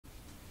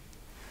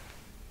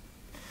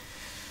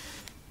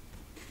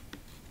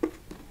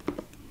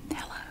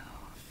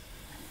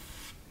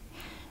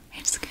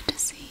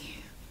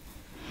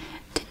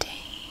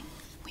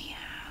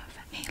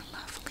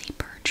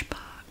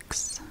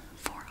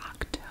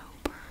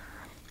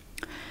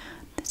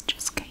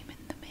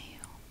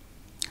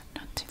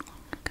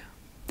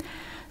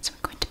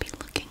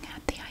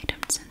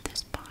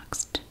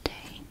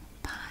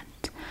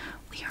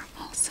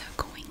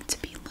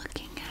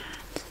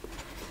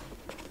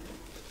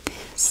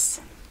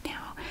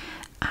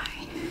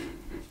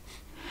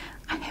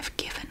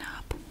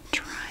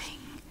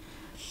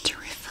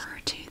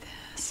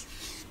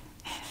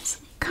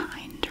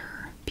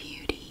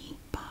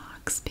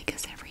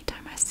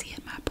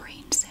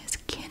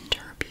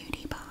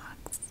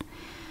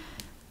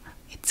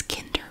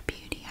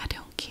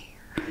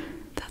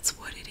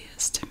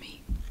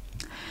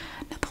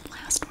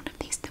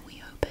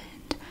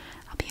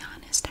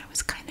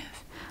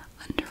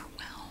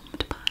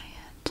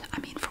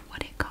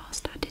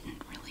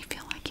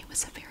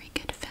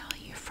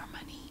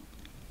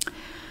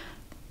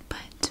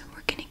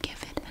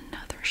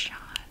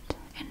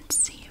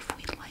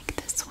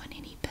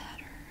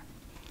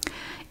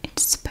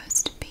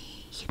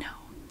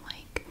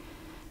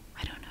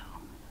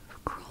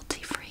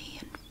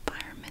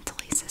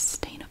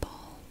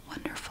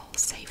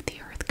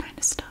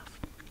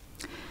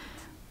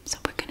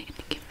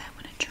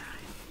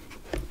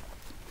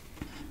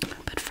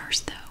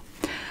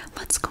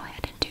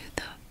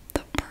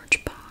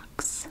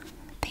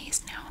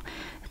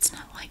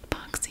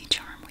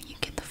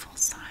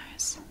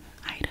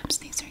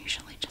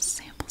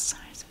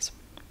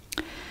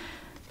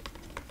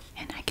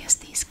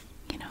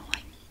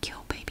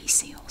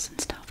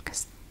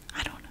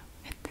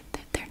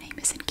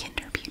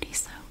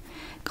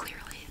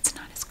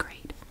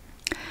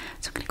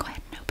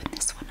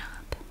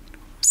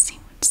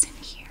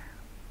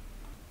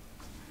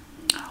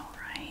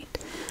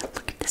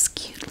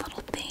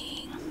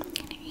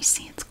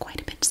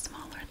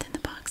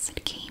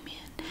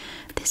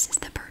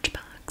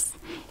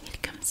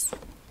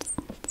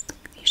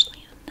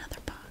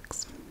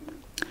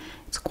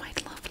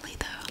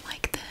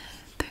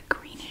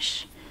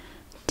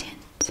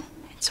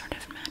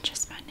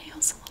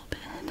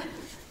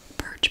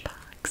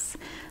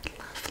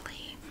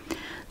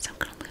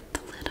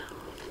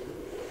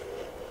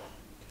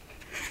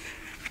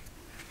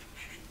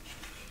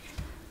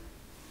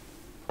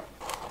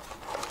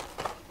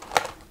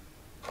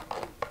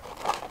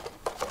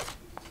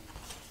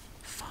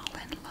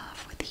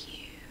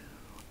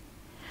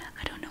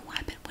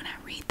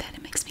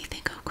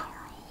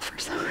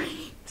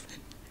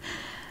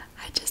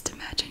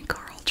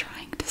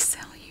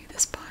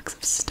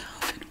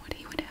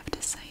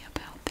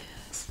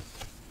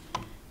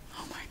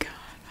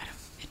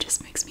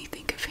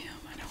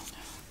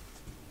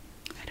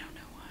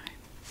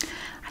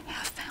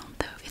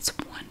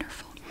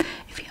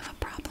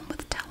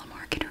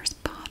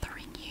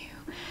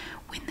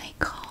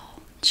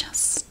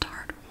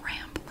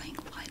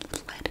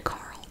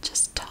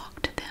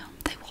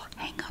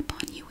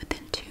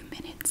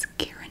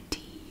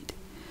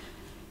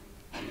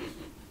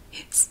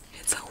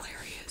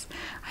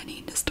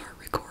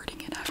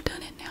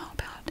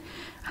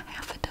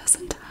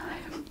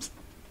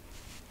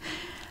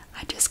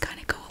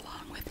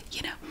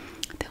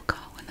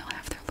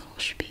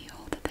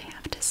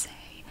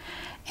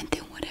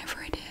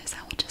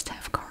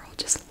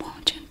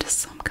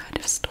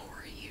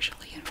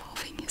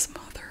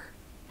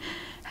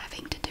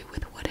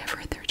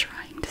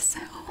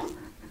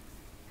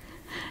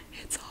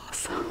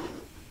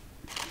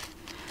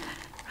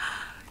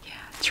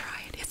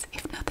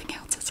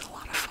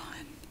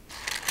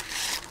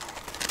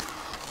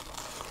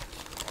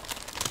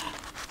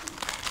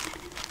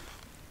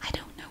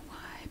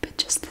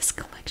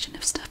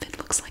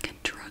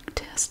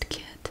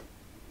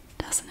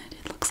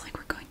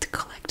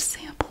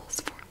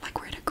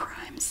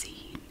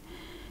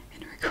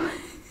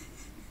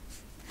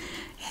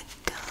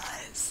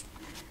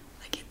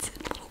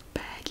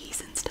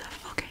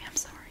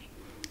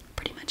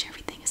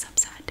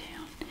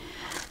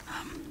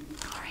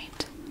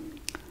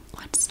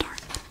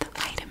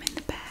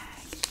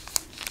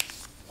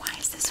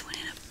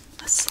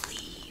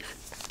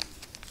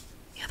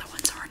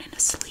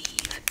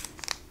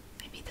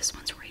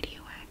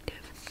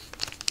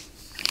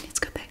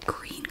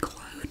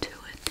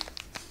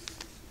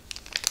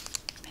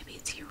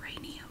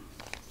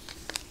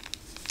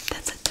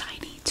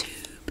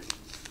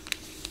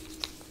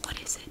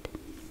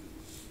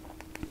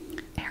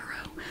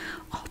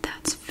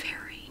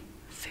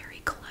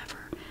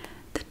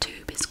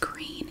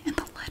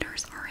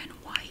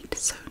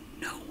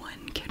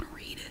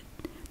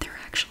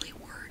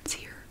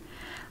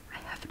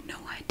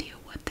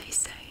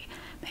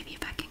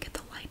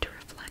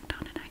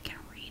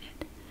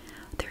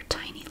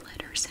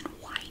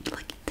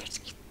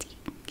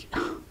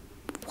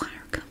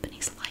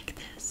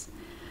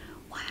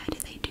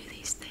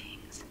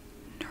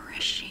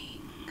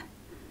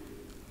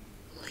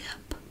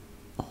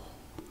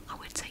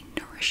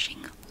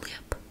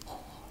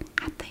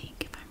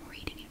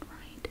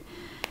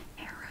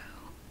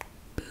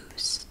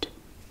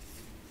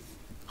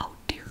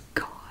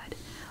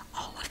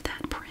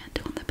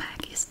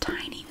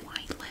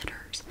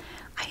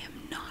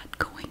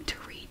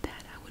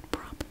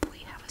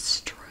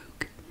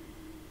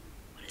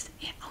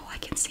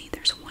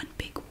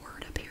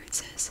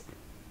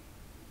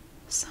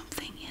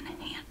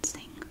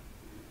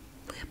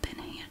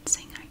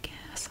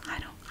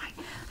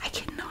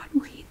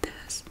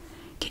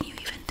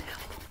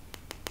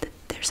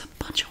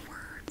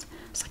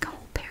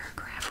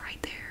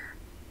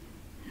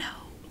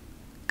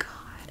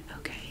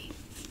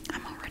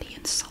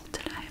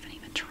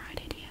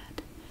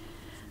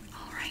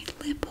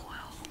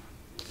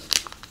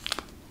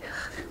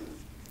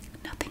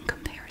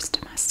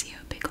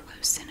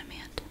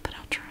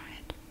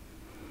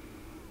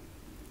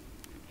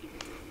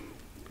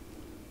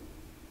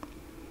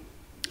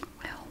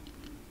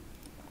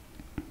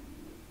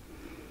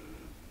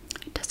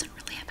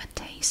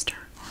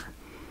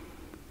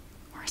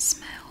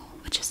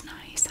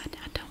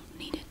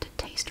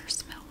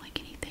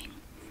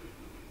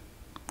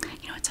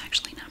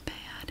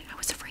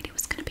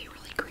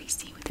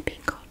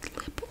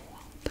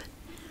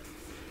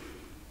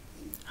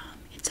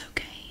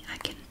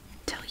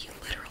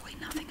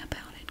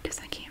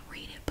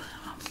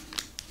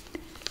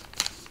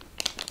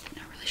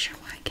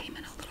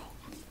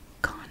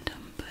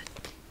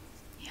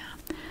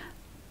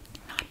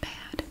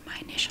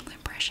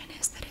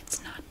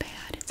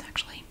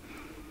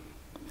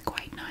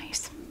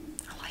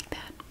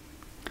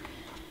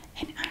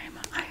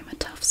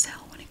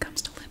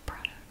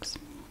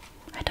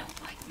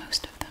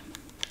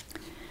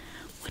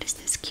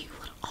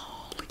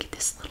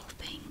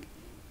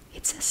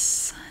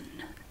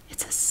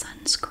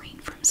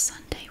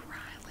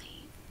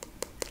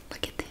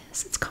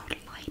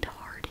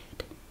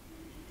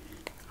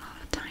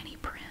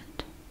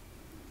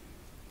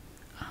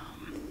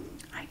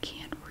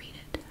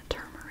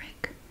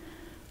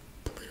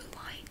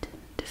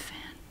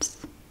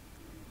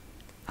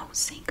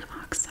zinc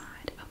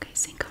oxide. Okay,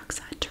 zinc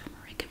oxide,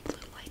 turmeric, and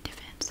blue light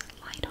defense.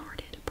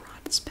 Lighthearted,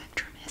 broad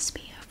spectrum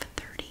SPF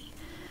 30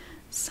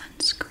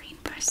 sunscreen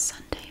by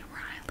Sunday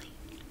Riley.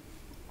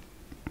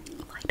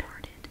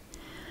 Lighthearted.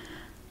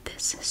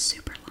 This is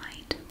super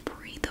light,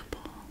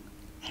 breathable,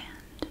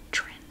 and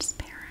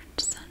transparent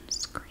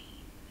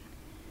sunscreen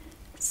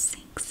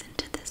sinks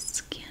into the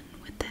skin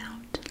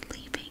without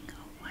leaving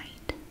a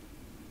white,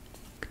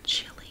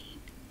 chilly,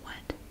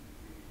 wet,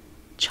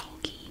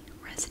 chalky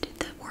residue.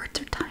 The words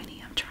are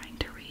tiny. I'm trying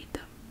to read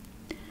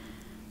them.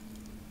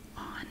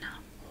 On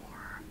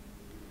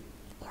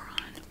or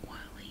on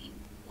oily,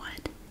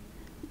 what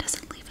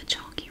doesn't leave a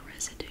chalky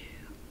residue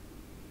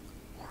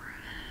or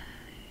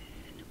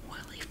an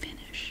oily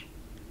finish,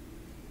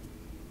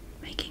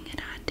 making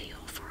it ideal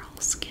for all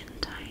skin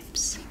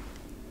types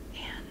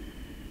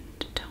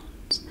and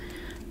tones.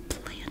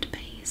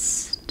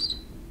 Plant-based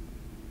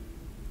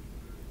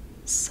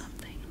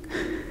something.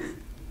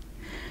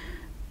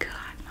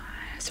 God,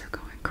 my eyes are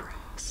going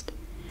crossed.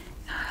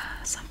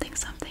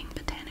 Something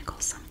botanical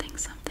something.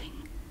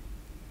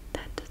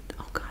 That,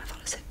 oh God, I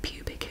thought it said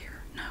pubic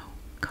hair. No,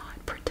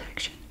 God,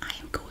 protection. I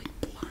am going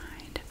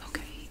blind.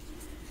 Okay,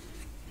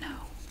 no,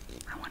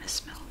 I want to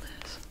smell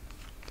this.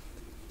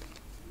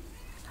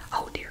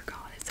 Oh dear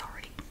God, it's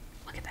already,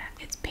 look at that,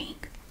 it's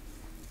pink.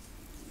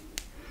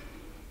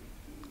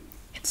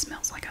 It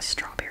smells like a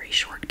strawberry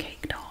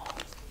shortcake doll.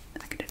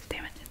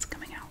 Damn it, it's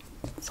coming out.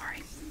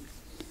 Sorry.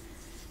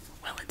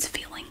 Well, it's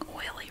feeling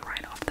oily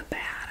right off the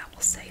bat, I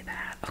will say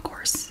that. Of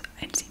course,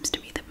 it seems to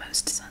me that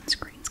most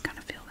sunscreens kind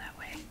of feel that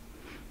way.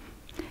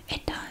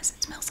 It does.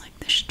 It smells like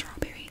the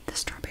strawberry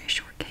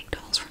shortcake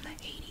dolls from the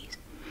 80s.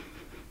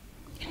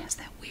 It has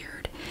that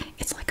weird,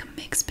 it's like a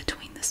mix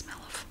between the smell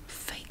of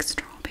fake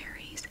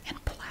strawberries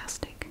and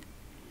plastic.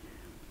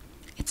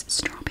 It's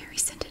strawberry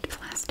scented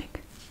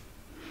plastic.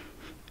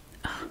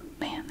 Oh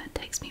man, that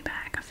takes me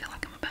back. I feel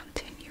like I'm about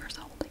 10 years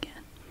old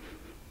again.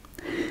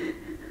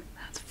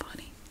 That's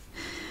funny.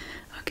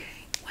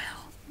 Okay,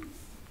 well,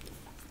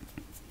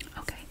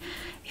 okay,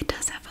 it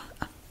does have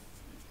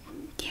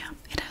yeah,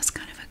 it has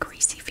kind of a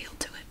greasy feel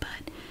to it,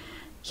 but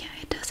yeah,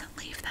 it doesn't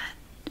leave that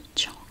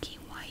chalky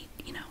white,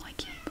 you know,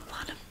 like a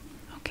lot of,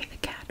 okay, the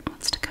cat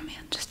wants to come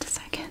in just a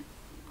second.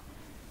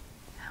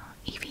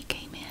 Evie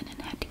came in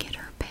and had to get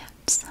her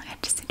pets. I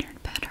had to sit here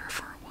and pet her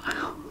for a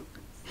while.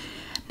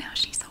 Now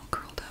she's all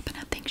curled up and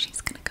I think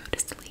she's gonna go to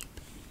sleep.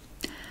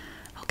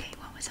 Okay,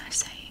 what was I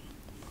saying?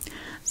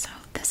 So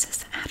this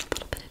has had a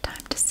little bit of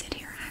time to sit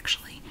here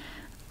actually.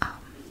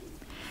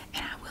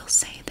 And I will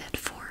say that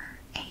for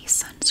a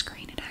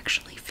sunscreen it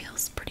actually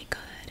feels pretty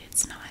good.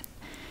 It's not,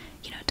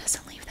 you know, it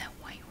doesn't leave that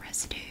white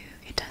residue.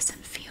 It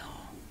doesn't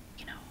feel,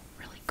 you know,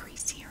 really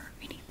greasy or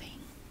anything.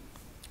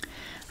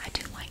 I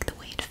do like the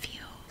way it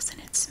feels,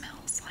 and it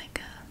smells like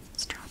a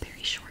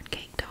strawberry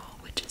shortcake doll,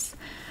 which is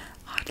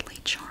oddly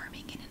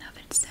charming in and of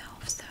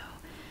itself. So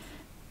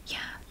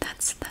yeah,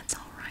 that's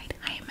alright.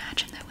 I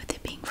imagine that with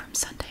it being from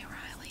Sunday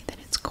Riley that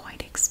it's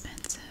quite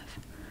expensive.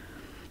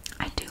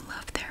 I do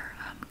love their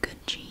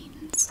Good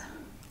Genes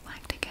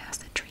lactic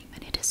acid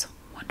treatment. It is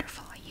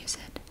wonderful. I use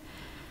it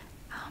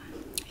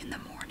in the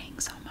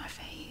mornings on my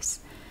face.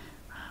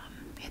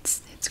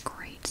 It's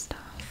great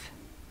stuff.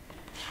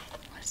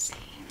 Let's see.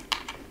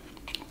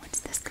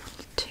 What's this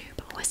little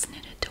tube? Oh, isn't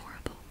it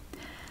adorable?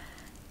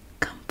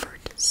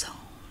 Comfort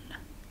Zone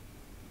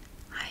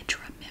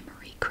Hydra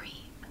Memory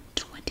Cream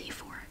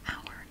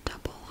 24-hour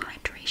double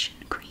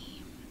hydration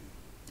cream.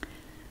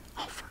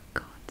 Oh, for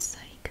God's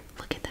sake.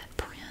 Look at that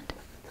print.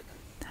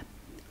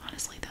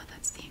 Honestly, though,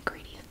 that's the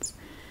ingredients.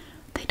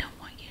 They don't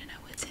want you to know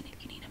what's in it.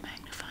 You need a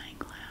magnifying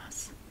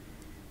glass.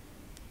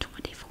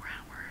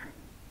 24-hour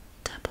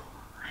double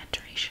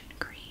hydration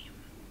cream.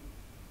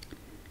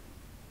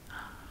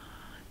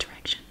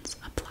 Directions: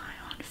 apply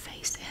on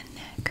face and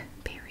neck,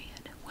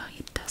 period. Well,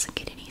 it doesn't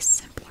get any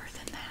simpler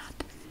than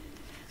that.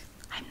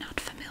 I'm not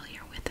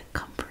familiar with the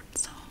Comfort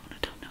Zone. I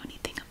don't know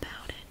anything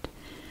about it.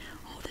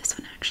 Oh, this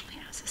one actually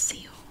has a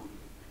seal.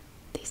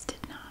 These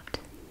did not.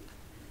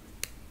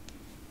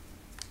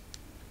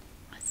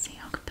 Let's see,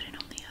 I'll put it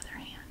on the other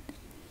hand.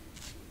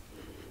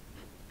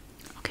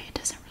 Okay, it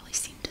doesn't really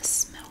seem to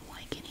smell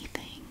like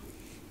anything.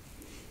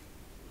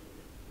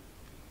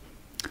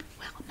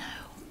 Well, no,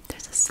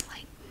 there's a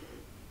slight,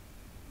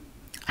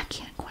 I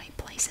can't quite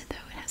place it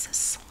though, it has a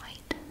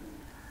slight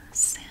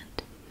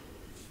scent.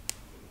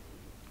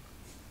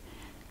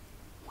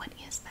 What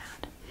is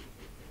that?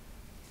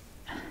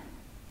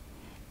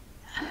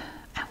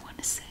 I want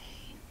to say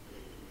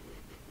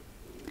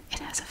it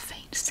has a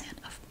faint scent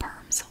of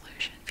perm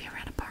solution. If you ever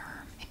had a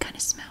perm, it kind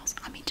of smells,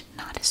 I mean,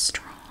 not as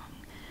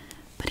strong,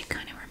 but it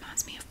kind of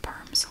reminds me of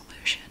perm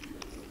solution.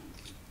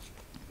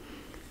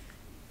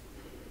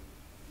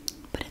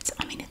 But it's,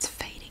 I mean, it's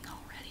fading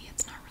already.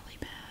 It's not really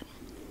bad.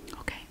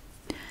 Okay.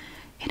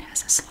 It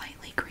has a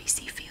slightly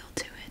greasy feel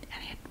to it,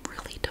 and I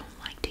really don't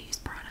like to use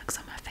products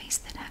on my face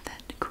that have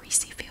that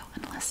greasy feel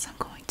unless I'm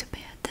going to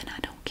bed. Then I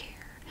don't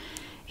care.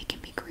 It can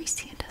be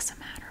greasy, it doesn't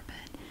matter,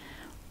 but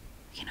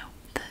you know,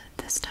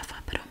 the stuff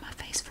I put on my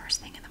face first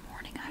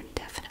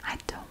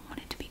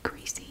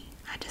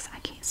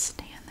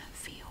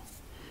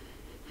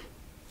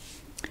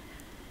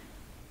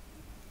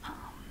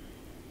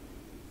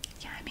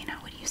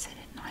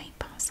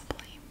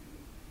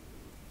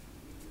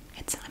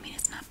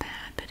not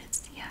bad, but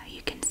it's, yeah,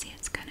 you can see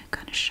it's got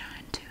a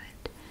shine to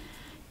it.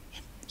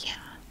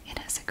 Yeah, it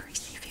has a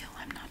greasy feel.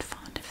 I'm not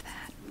fond of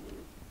that.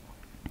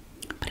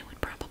 But it would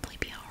probably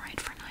be alright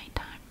for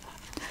nighttime.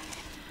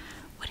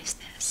 What is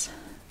this?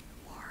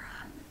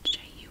 Wara,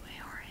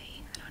 Juara,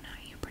 I don't know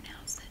how you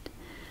pronounce it.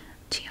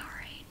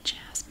 Tiara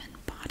Jasmine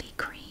Body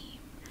Cream.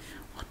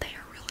 Well, they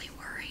are really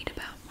worried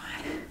about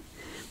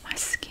my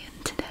skin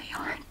today,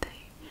 aren't they?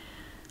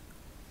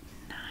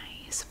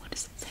 Nice. What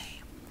does it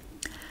say?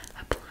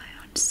 Apply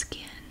on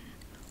skin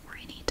or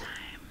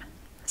anytime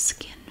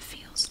skin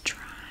feels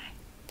dry,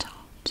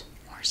 taut,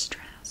 or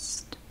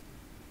stressed.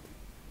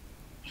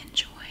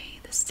 Enjoy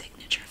the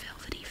signature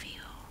velvety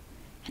feel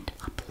and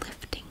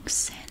uplifting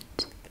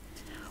scent.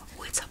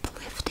 Oh, it's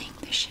uplifting.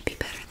 This should be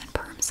better than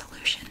Perm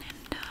Solution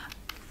and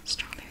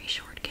Strawberry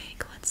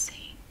Shortcake. Let's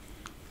see.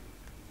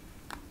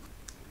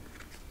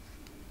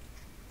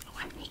 Oh,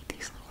 I hate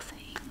these little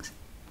things.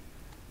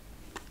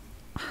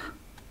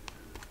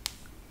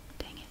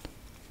 Dang it.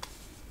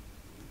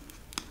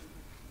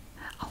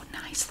 Oh,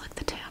 nice. Look,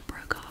 the tab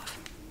broke off.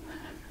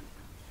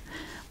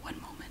 One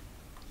moment.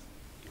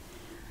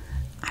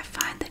 I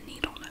find that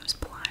needle nose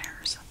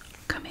pliers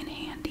come in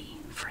handy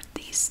for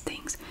these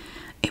things.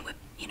 It would,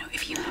 you know,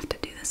 if you have to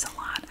do this a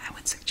lot, I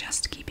would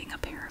suggest keeping a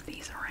pair of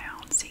these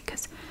around. See,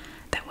 because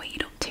that way you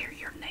don't tear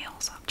your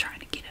nails up trying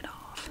to get it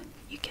off.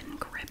 You can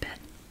grip it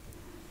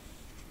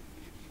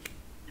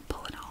and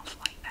pull it off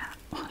like that.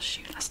 Well,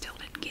 shoot, I still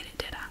didn't get it,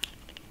 did I?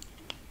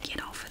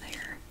 Get off of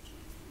there.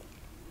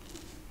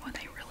 Well,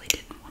 they really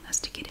didn't want us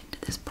to get into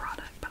this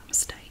product by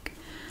mistake.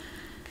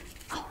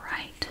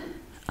 Alright,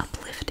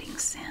 uplifting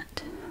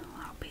scent.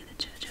 I'll be the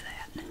judge of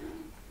that.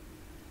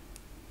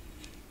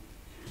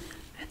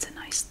 It's a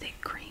nice thick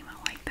cream,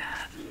 I like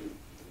that.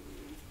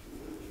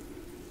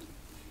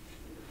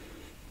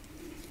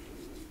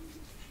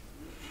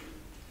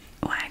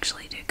 Well, I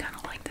actually do kind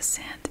of like the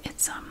scent.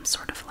 It's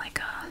sort of like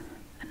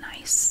a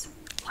nice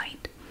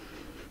light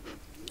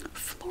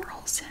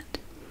floral scent.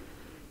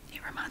 It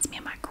reminds me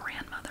of my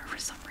grandmother for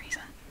some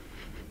reason.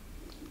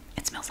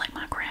 It smells like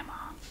my grandma.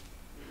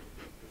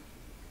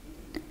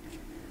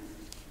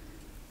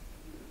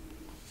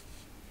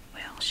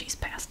 Well, she's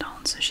passed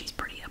on, so she's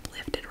pretty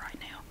uplifted right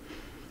now.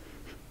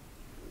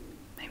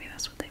 Maybe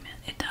that's what they meant.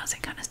 It does.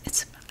 It kind of.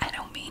 It's. I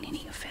don't mean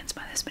any offense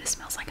by this, but it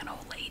smells like an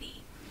old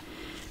lady.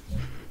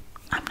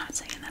 I'm not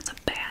saying that's a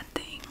bad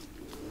thing,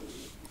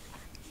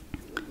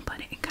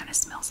 but it kind of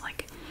smells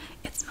like.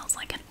 It smells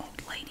like an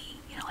old lady.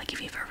 You know, like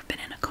if you've ever been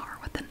in a car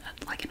with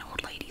like an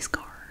old lady's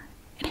car,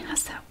 and it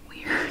has that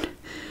weird,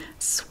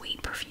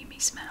 sweet,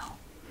 perfumey smell.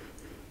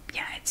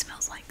 Yeah, it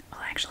smells like.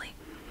 Well, actually,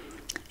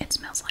 it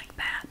smells like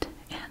that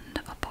and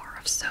a bar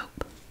of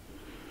soap.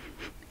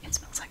 It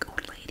smells like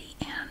old lady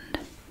and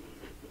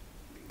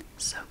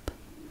soap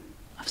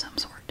of some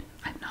sort.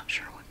 I'm not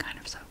sure what kind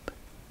of soap.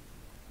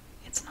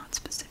 It's not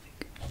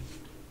specific.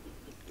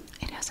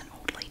 It has an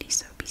old lady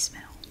soapy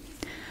smell,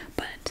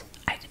 but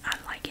I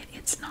like it.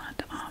 It's not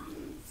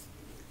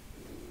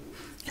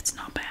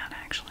bad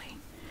actually.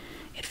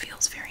 It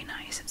feels very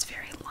nice. It's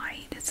very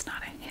light. It's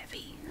not a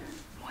heavy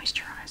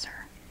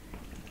moisturizer.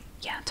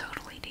 Yeah,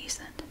 totally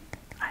decent.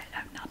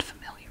 I'm not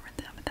familiar with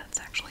them, but that's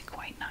actually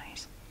quite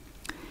nice.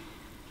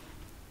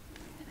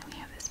 And then we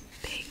have this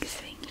big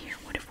thing here.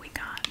 What have we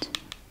got?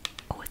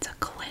 Oh, it's a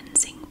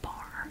cleansing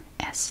bar.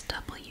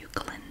 SW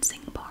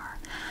cleansing bar.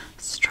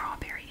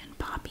 Strawberry and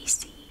poppy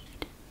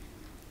seed.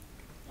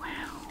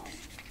 Wow.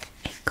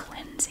 A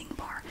cleansing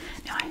bar.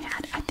 Now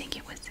I think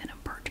it was in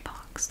a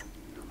Birchbox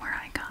where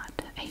I got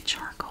a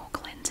charcoal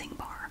cleansing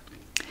bar.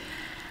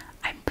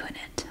 I put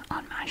it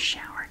on my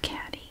shower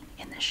caddy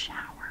in the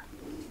shower.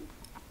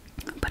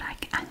 But I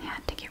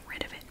had to get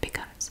rid of it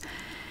because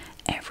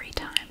every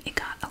time it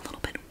got a little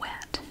bit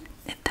wet,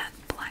 that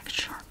black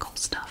charcoal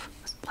stuff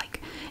was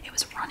like, it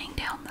was running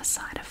down the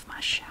side of my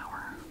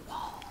shower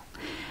wall,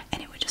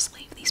 and it would just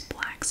leave these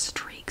black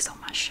streaks on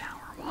my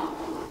shower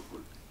wall,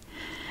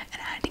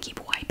 and I had to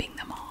keep wiping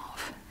them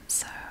off.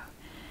 So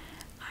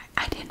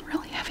I didn't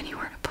really have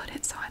anywhere to put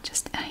it, so I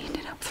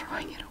ended up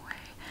throwing it away.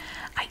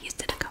 I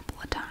used it a couple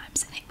of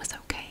times and it was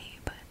okay,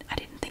 but I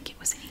didn't think it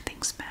was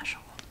anything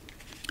special.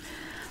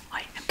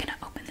 Alright, I'm gonna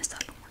open this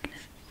up and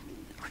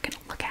we're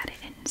gonna look at it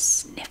and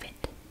sniff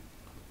it.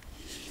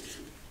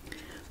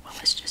 Well,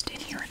 it's just in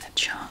here in a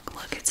chunk.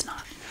 Look, it's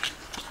not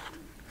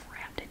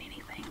wrapped in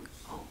anything.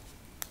 Oh,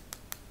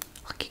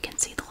 look, you can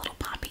see the little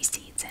poppy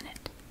seeds in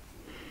it.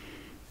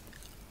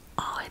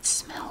 Oh, it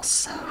smells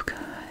so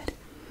good.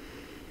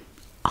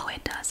 Oh,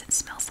 it does. It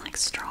smells like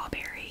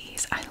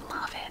strawberries. I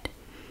love it.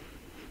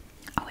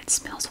 Oh, it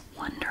smells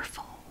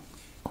wonderful.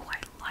 Oh, I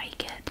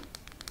like it.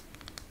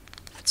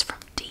 It's from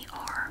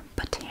DR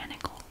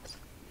Botanicals.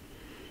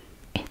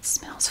 It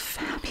smells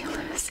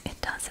fabulous. It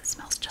does. It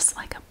smells just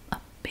like a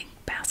big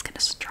basket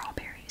of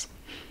strawberries.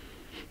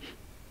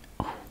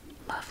 Oh,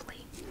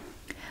 lovely.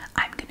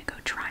 I'm going to go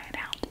try it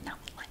out. Now,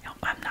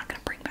 I'm not going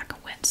to bring back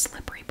a wet,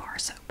 slippery bar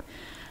soap,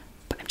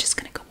 but I'm just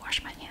going to go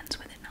wash my hands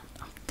with it and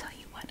I'll tell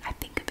you what I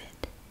think of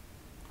it.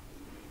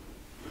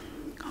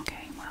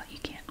 Okay, well, you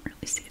can't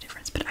really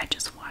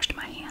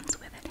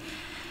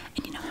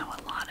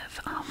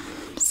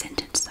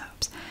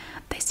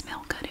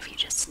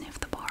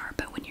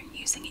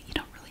using it, you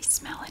don't really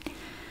smell it.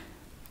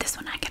 This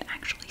one I could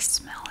actually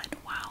smell it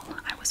while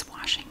I was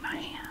washing my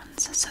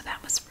hands, so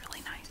that was really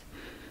nice.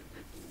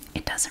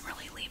 It doesn't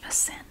really leave a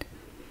scent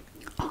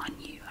on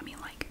you. I mean,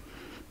 like,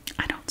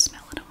 I don't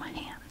smell it on my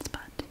hands,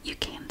 but you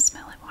can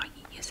smell it while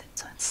you use it,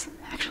 so it's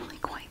actually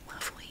quite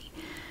lovely.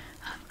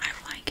 I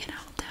like it.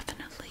 I'll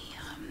definitely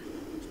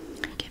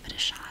give it a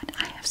shot.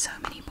 I have so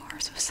many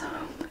bars of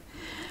soap.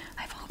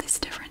 I have all these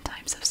different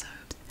types of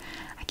soaps.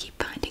 I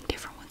keep finding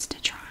different ones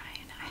to try,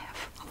 and I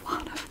have a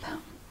lot of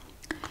them.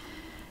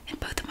 And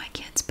both of my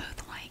kids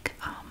both like,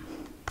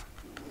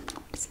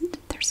 what is it?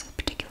 There's a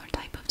particular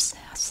type of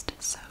Zest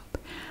soap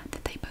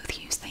that they both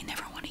use. They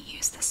never want to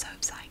use the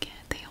soaps I get.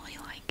 They only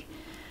like,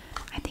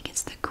 I think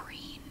it's the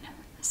green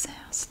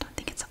Zest. I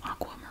think it's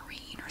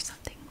aquamarine or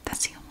something.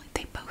 That's the only,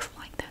 they both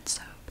like that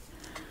soap.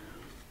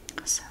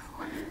 So,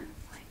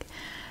 like,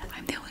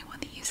 I'm the only one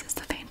that uses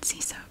the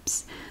fancy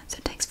soaps, so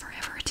it takes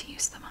forever to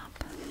use them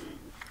up.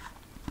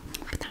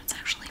 But that's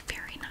actually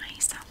very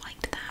nice. I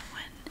liked that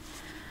one.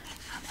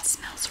 It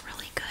smells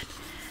really good.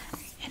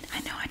 And I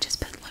know I just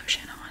put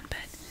lotion on,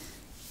 but,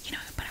 you know,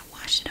 but I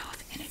washed it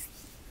off, and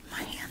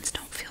my hands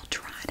don't feel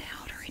dried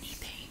out or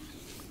anything.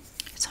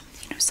 Some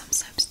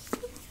soaps,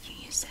 you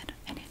use it,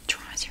 and it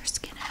dries your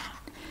skin out.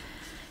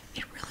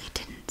 It really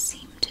didn't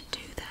seem to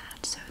do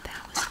that, so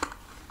that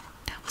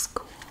was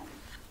cool.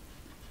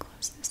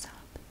 Close this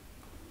up.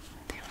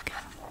 There we go.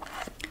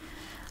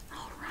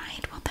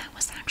 Alright, well that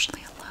was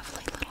actually a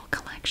lovely little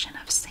collection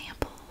of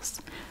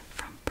samples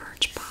from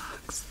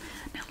Birchbox.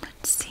 Now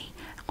let's see,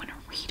 I want to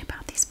read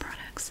about these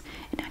products,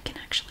 and I can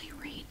actually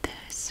read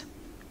this.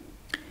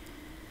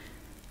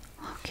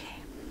 Okay.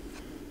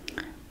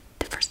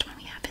 The first one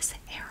we have is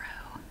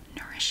Arrow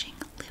Nourishing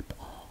Lip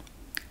Oil,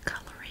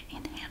 Color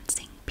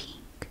Enhancing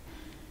Pink.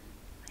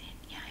 And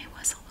yeah, it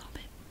was a little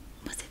bit,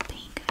 was it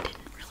pink? I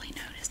didn't really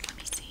notice. Let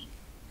me see.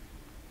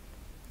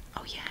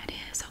 Oh yeah, it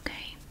is,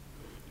 okay.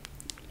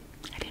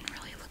 I didn't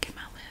really look at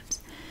my lips.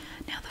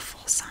 Now the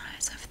full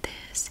size of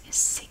this is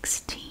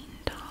 $16,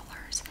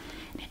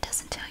 and it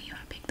doesn't tell you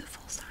how big the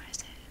full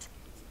size is.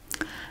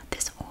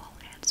 This oil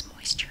adds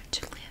moisture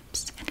to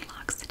lips and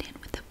locks it in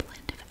with a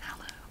blend of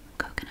aloe,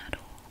 coconut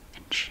oil,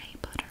 and shea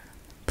butter.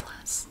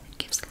 Plus, it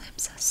gives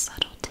lips a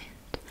subtle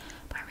tint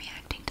by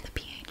reacting to the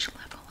pH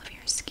level of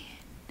your skin.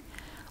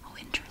 Oh,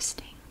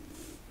 interesting.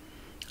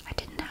 I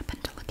didn't happen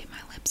to look at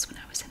my lips when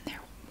I was in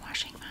there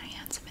washing my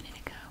hands a minute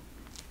ago.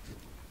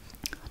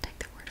 I'll take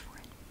their word for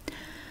it.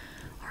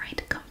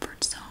 Alright,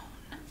 Comfort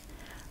Zone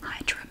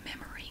Hydra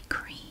Memory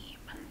Cream.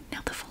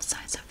 Now the full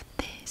size of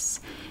this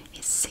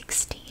is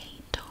 $68.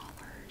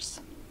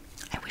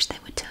 I wish they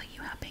would tell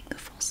you how big the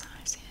full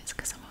size is,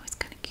 because I'm always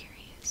kind of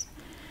curious.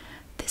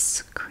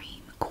 This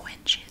cream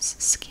quenches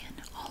skin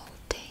all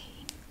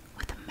day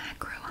with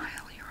macro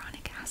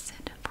hyaluronic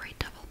acid for a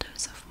double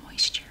dose of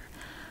moisture,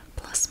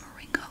 plus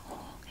moringa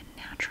oil and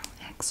natural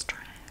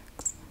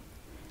extracts.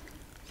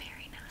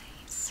 Very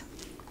nice.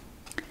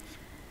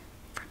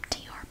 From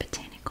TR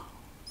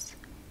Botanicals.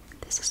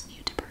 This is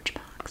new to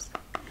Birchbox.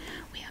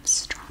 We have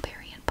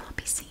Strawberry and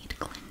Poppy Seed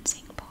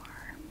Cleansing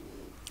Bar.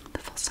 The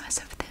full size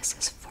of this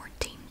is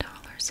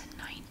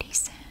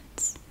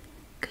 $14.90.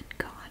 Good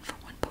God, for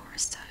one bar of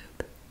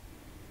soap.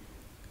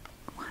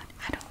 What?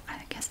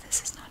 I guess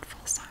this is not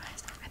full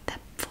size. That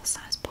full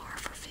size bar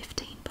for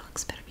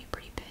 $15 better be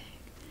pretty big.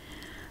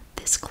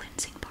 This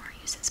cleansing bar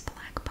uses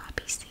black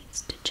poppy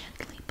seeds to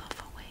gently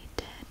buff away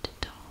dead,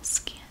 dull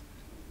skin.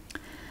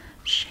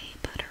 Shea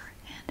butter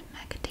and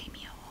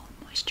macadamia oil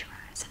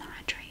moisturize and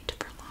hydrate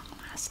for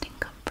long-lasting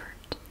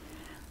comfort.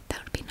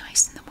 That would be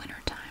nice in the winter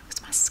time,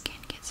 because my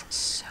skin gets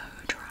so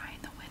dry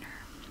in the winter.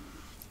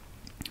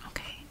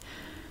 Okay.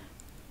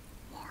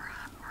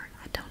 Mora, or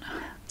I don't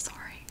know,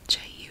 sorry,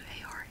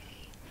 Juara.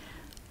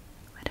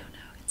 I don't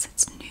know,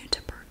 it's new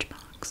to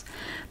Birchbox.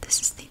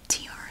 This is the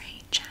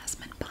TRA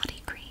Jasmine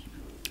Body Cream.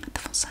 The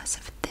full size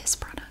of this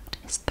product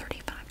is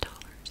 $35.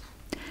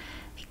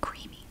 A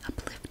creamy,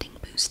 uplifting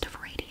boost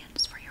of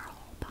radiance for your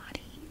whole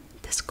body.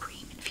 This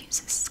cream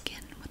infuses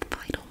skin with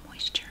vital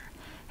moisture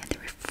and the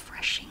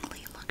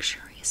refreshingly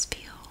luxurious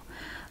feel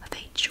of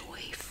a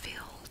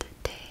joy-filled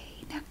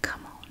day. Now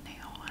come on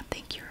now, I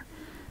think you're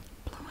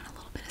blowing a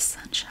little bit of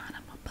sunshine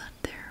on my butt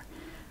there.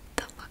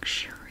 The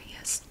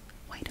luxurious,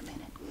 wait a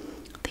minute,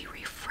 the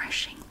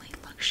refreshingly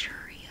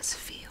luxurious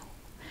feel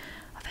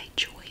of a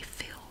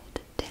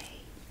joy-filled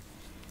day.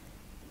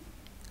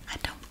 I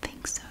don't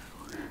think so.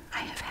 I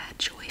have had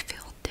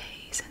joy-filled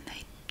days, and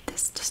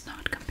this does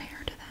not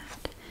compare to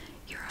that.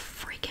 You're a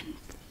freaking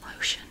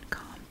lotion.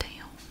 Calm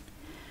down.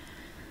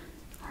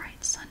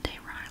 Alright, Sunday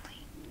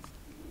Riley.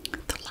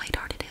 The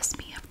lighthearted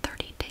SPF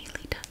 30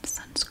 Daily Done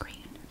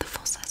Sunscreen. The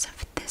full size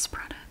of this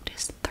product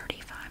is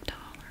 $35.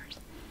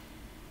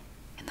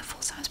 And the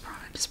full-size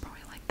product is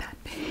probably like that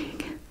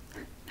big.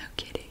 No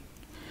kidding.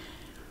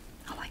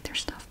 I like their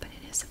stuff, but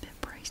it is a bit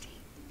pricey.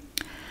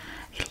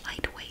 A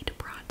lightweight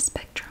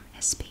broad-spectrum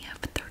SPF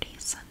 30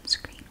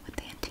 sunscreen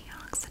with anti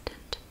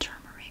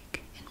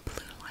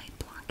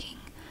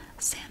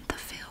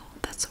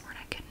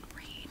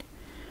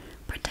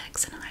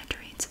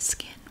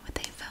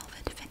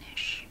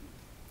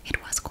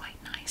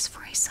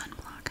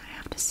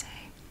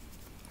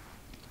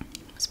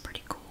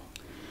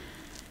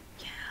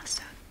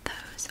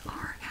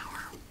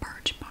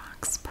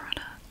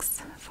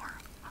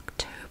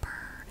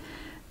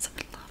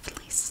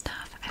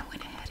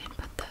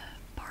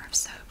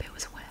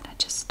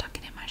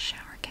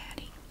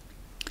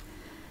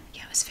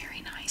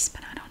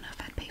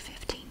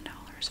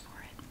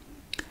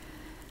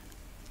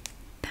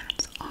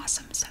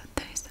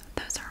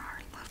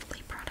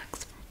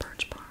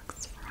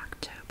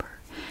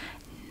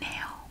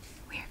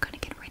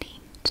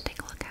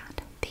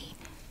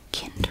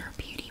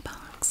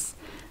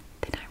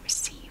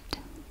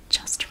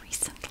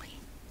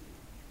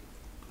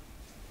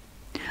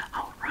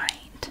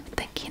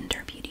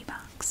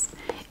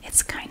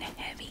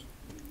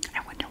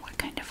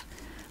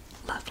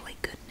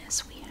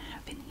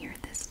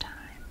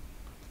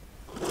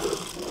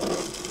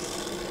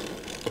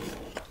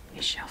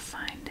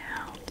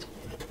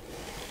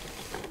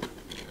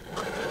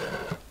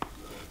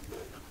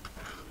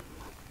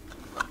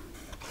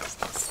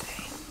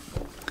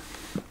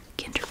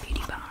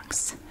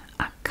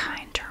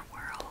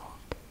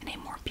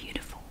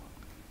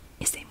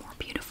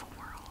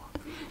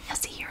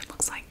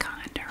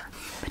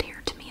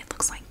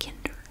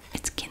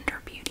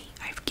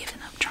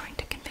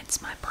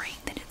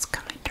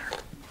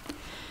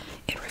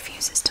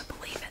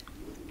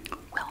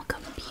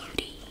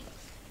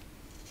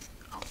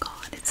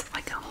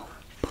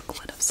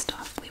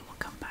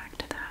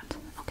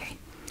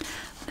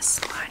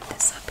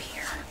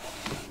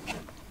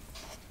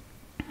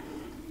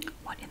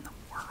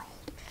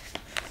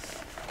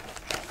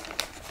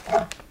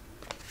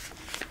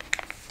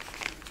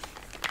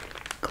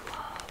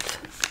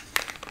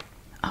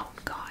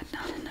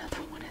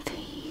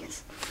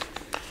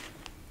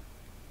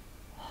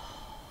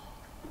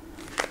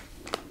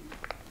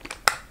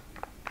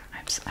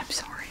I'm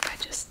sorry,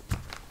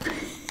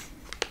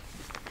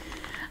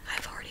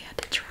 I've already had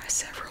to try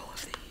several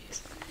of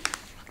these.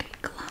 Okay,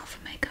 glove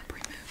makeup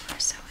remover.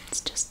 So it's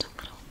just a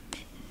little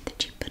mitten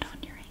that you put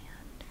on your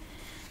hand,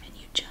 and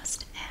you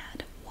just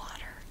add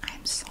water.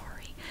 I'm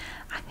sorry,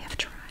 I have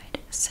tried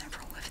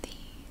several of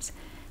these,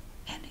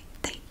 and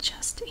they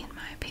just, in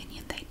my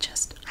opinion,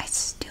 I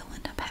still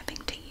end up having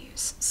to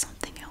use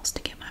something else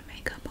to get my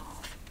makeup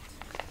off.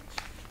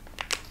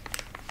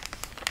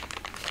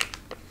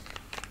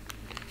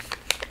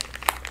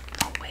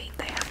 Oh wait,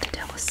 they have to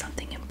tell us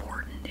something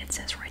important. It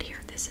says right here,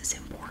 this is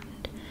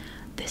important.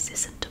 This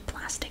isn't a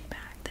plastic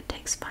bag that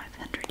takes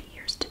 500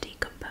 years to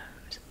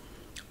decompose.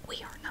 We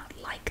are not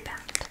like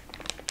that.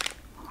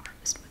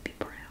 Harvest would be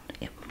proud.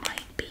 It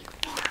might be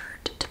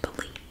hard to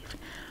believe,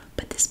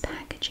 but this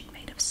packaging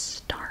made of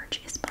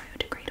starch is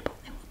biodegradable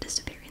and will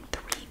disappear in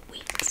 3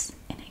 weeks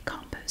in a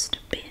compost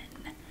bin.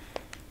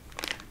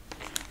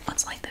 Well,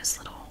 it's like those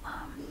little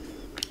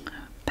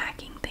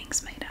packing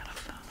things made out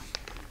of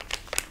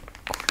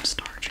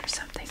cornstarch or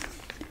something.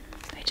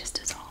 They just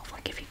dissolve,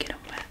 like if you get them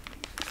wet.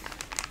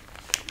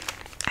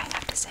 I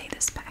have to say,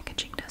 this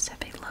packaging does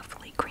have a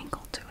lovely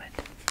crinkle to it.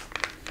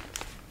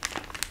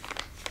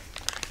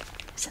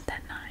 Isn't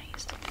that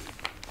nice?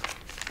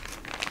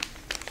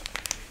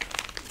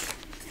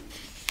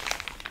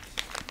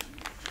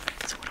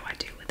 So what do I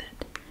do with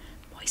it?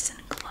 Moisten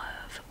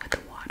glove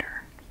with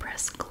water.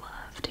 Press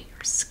glove to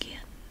your skin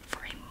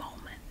for a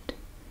moment.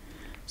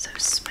 So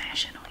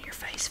smash it on your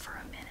face for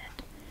a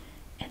minute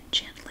and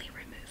gently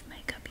remove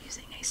makeup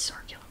using a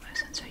circular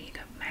motion. So you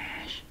go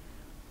mash.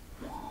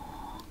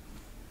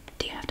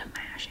 Do you have to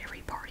mash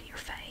every part of your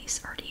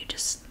face, or do you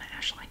just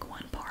smash like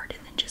one part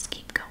and then just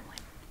keep going?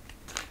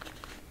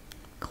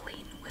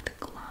 Clean with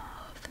a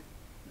glove.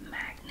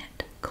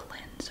 Magnet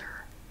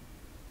cleanser.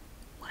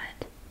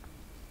 Wet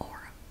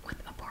or with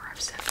a bar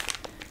of soap.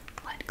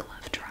 Let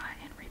glove dry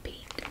and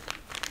repeat.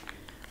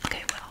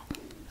 Okay, well,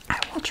 I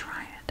will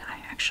try it. I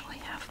actually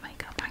have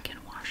makeup I can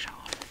wash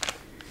off.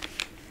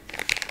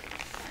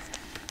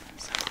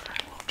 So I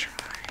will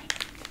try.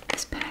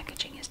 This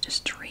packaging is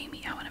just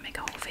dreamy. I want to make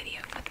a whole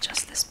video with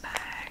just this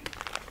bag.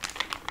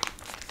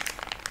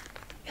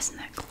 Isn't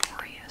that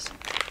glorious?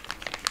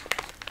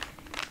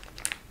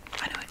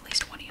 I know at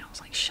least one of y'all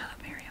was like, shut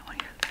up, Mary, I want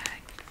to hear the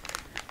bag.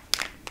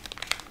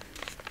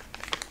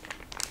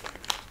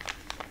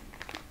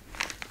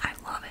 I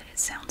love it. It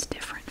sounds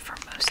different from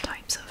most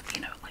types of,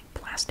 like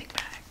plastic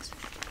bags.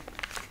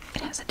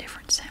 It has a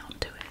different sound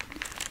to it.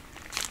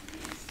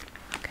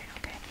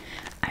 Okay.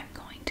 I'm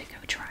going to go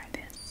try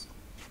this,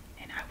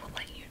 and I will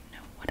let you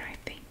know what I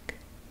think.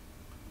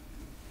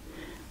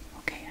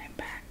 Okay, I'm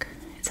back.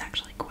 It's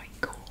actually quite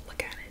cool.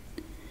 Look at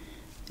it.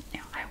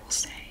 Now, I will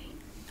say,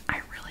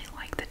 I really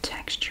like the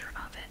texture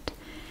of it.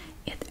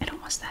 It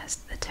almost has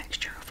the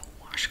texture of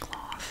a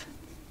washcloth.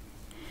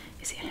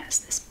 You see, it has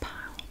this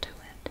pile to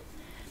it.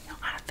 Now,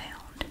 I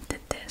found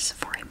that this,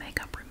 for a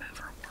makeup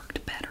remover,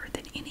 worked better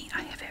than any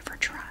I have ever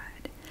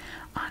tried.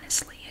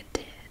 Honestly, it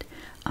did.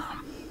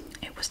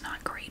 It was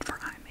not great for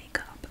eye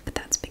makeup, but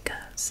that's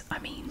because,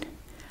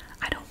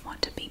 I don't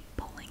want to be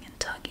pulling and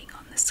tugging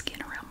on the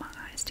skin around my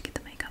eyes to get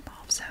the makeup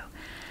off, so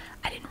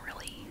I didn't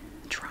really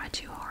try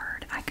too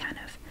hard. I kind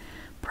of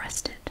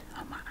pressed it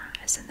on my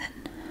eyes and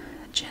then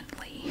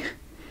gently,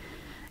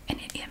 and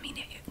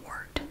it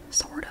worked,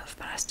 sort of,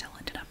 but I still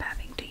ended up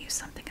having to use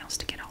something else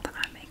to get all the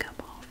eye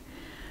makeup off.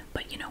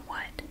 But you know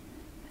what?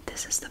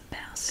 This is the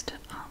best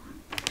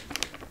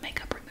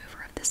makeup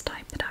remover of this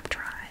type that I've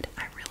tried.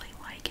 I really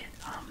like it.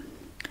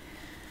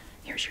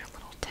 Here's your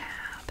little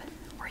tab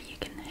where you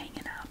can hang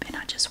it up, and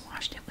I just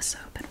washed it with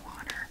soap and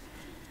water,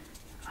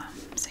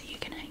 so you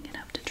can hang it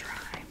up to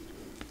dry.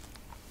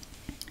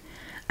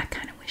 I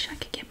kind of wish I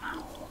could get my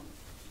whole,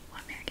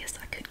 I guess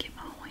I could get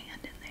my whole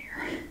hand in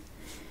there,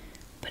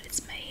 but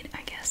it's made,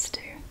 I guess,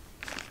 to,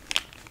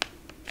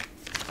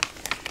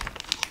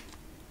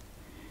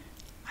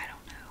 I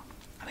don't know.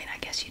 I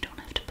guess you don't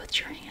have to put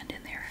your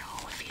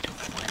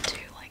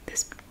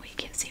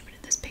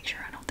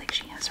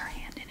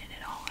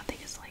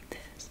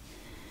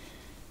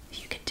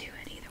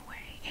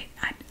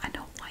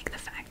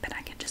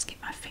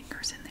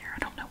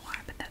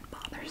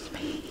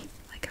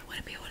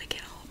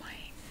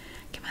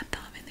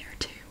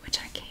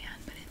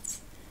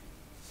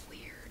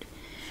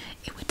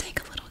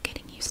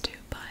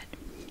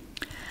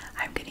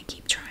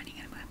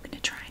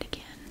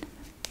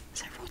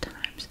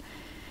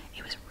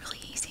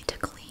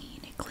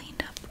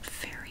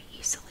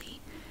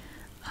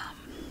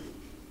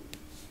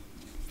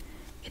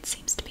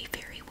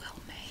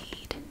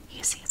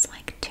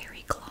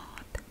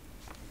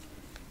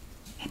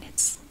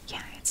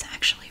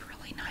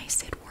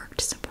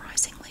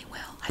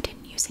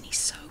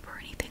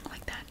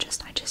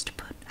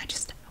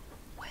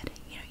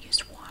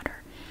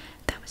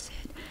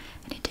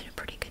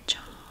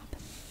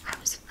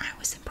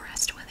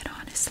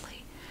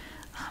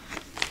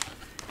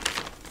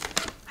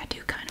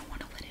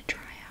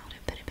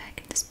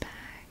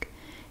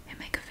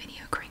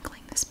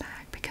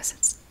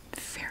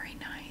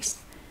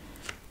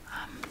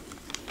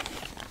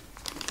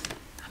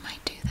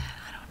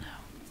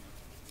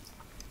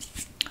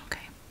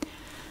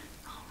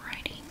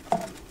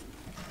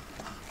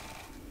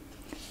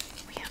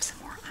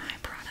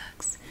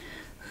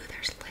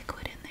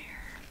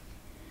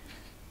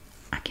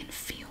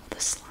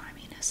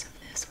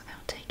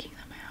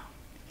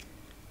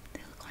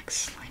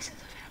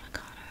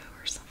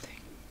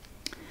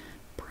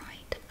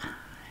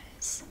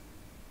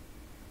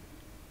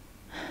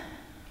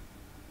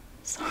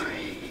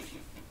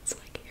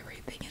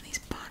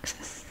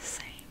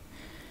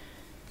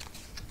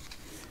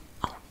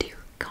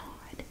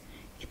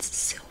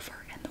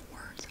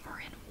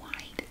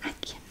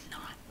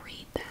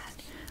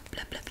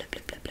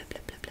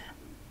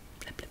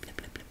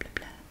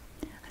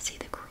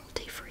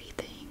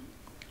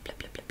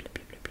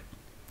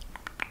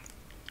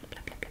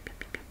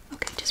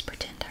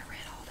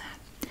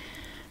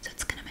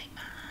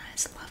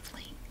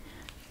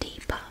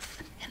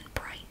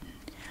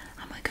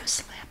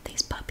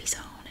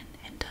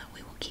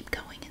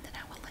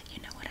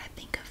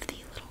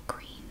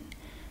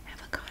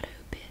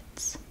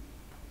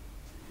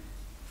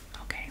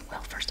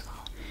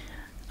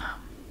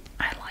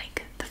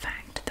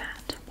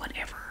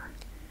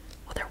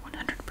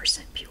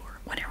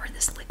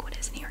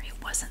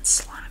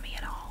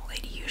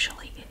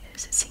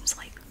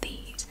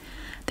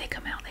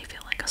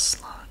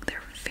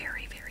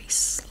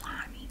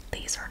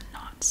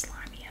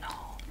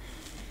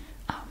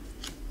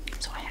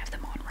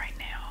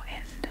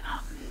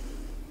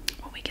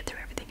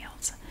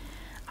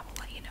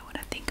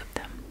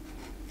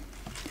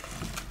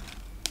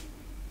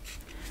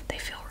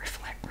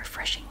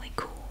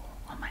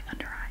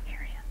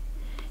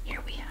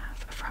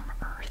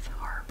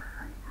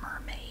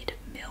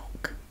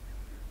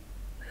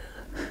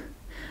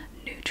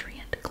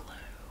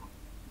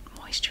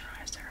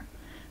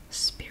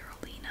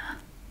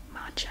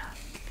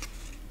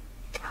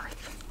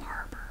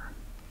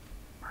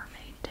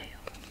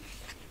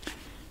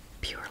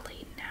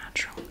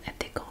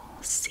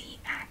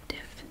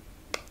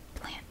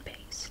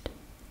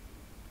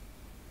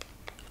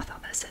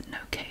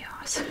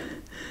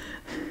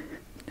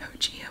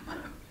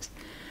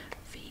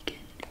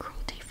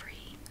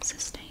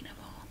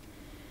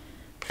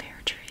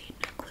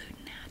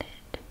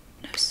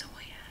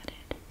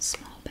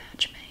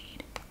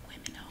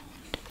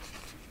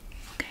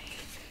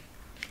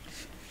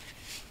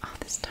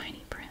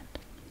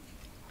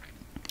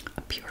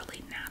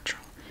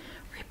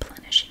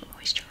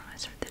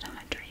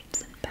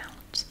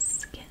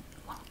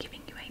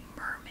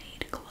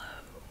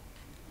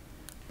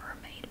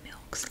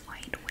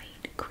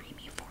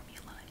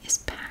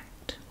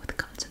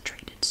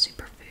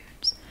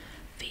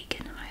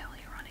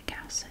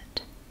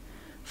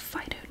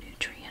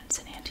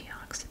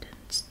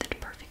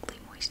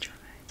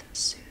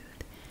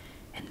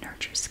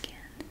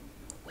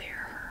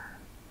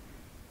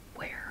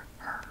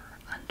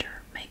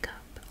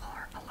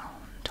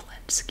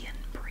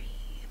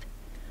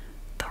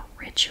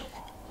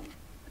ritual.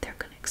 They're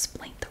going to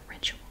explain the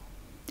ritual.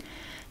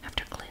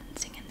 After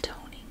cleansing and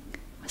toning,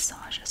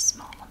 massage a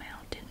small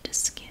amount into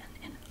skin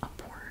in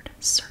upward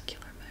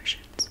circular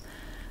motions.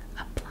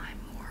 Apply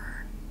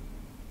more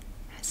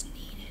as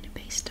needed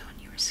based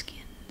on your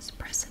skin's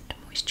present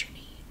moisture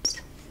needs.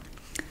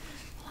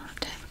 I'll have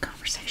to have a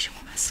conversation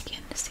with my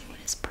skin to see what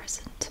its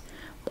present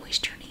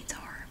moisture needs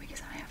are,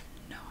 because I have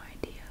no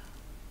idea.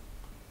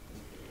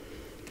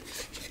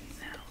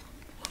 Now,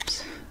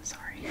 whoops,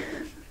 sorry.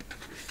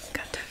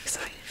 Got too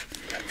excited.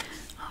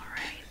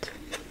 Alright.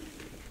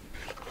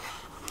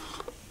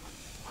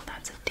 Well,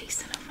 that's a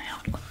decent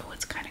amount. Oh,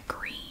 it's kind of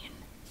green.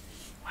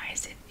 Why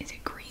is it? Is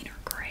it green or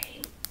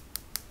gray?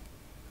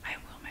 I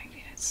will make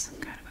it. It's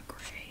kind of a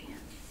gray.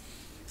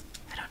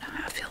 I don't know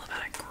how I feel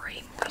about a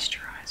gray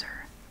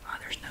moisturizer. Oh,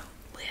 there's no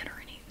lid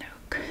or any. No.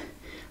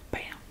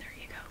 Bam. There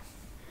you go.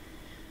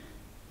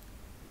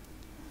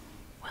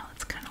 Well,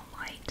 it's kind of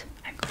light.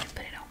 I'm going to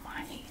put it on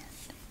my hand.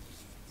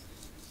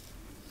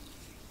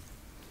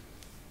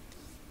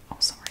 Oh,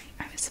 sorry.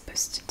 I was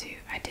supposed to do.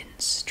 I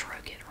didn't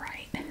stroke it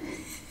right.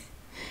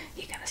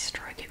 You gotta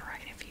stroke it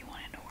right if you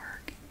want it to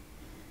work.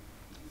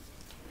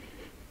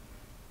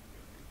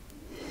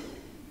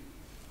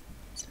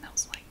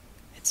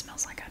 It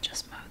smells like I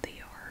just mowed the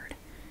yard.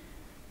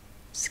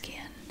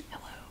 Skin,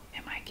 hello.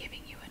 Am I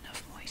giving you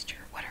enough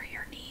moisture? What are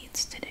your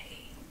needs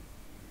today?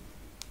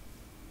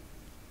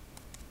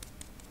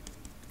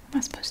 Am I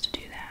supposed to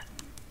do that?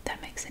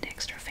 That makes it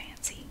extra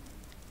fancy.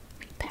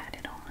 Be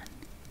patted on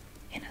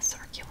in a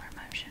circular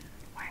motion.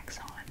 Wax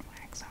on,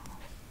 wax off.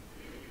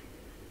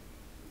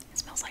 It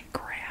smells like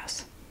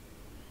grass.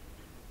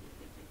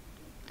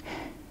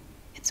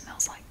 It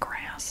smells like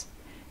grass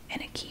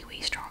and a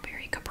kiwi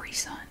strawberry Capri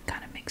Sun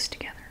kind of mixed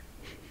together.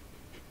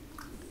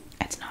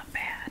 It's not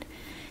bad.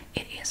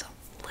 It is a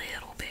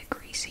little bit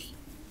greasy.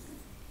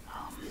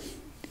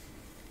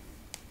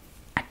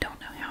 I don't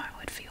know how I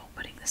would feel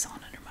putting this on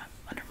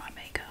under my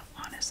makeup,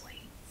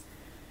 honestly.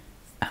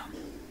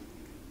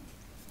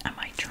 I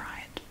might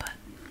try it, but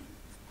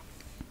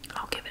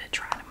I'll give it a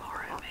try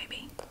tomorrow,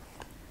 maybe.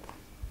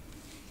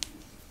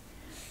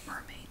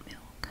 Mermaid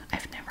milk.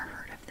 I've never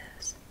heard of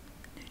this.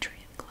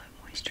 Nutrient Glow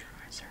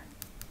Moisturizer.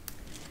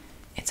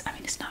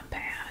 It's not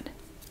bad.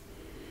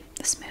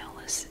 The smell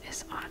is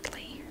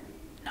oddly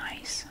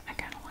nice. I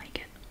kind of like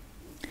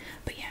it.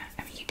 But yeah,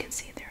 you can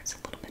see there it's a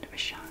little bit of a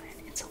shine.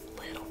 It's a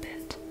little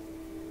bit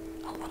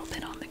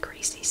on the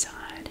greasy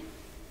side.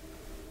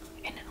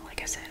 And then,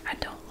 like I said, I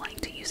don't like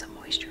to use a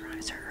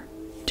moisturizer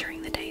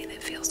during the day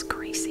that feels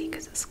greasy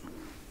because it's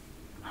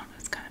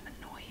kind of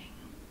annoying.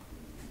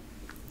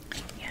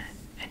 Yeah,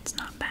 it's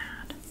not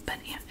bad, but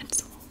yeah,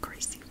 it's a little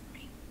greasy for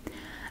me.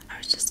 I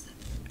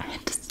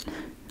had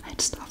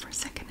to stop for a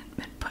second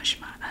and push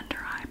my under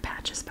eye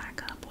patches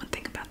back up. One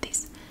thing about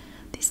these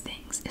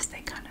things is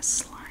they kind of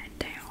slide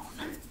down,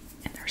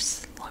 and they're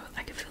slow.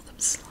 I can feel them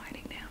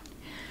sliding down.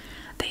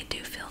 They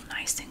do feel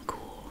nice and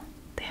cool.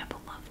 They have a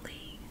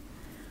lovely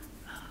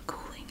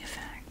cooling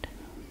effect.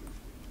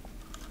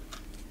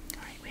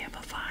 Alright, we have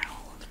a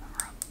vial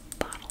or a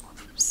bottle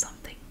of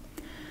something.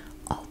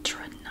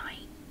 Ultra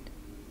Night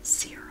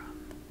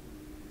Serum.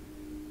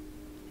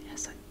 It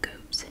has a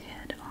goat's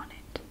head on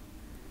it.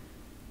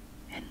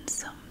 And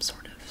some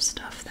sort of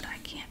stuff that I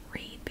can't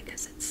read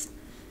because it's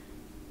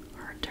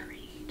hard to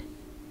read.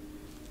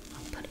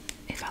 But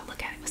if I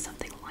look at it with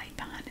something light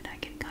behind it, I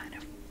can kind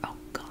of, oh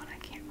god, I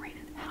can't read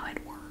it. How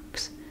it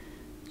works.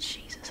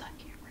 Jesus, I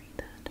can't read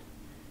that.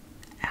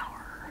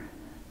 Our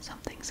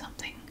something.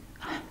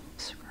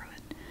 Screw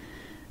it.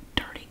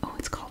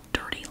 It's called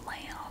Dirty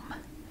Lamb.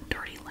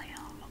 Dirty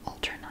Lamb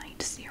Ultra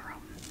Night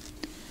Serum.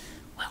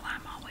 Well,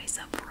 I'm always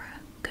up for a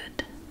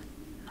good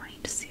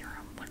night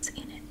serum. What's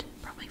in it?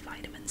 Probably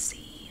vitamin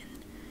C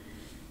and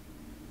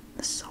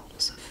the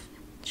souls of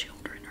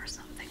children or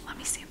something. Let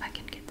me see if I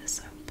can get this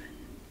open.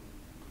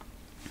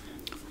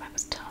 That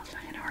was tough.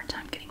 I had a hard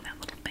time getting that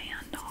little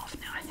band off.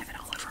 Now I have it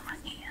all over my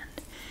hand.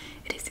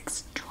 It is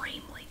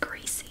extremely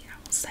greasy. I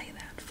will say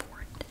that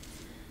for it.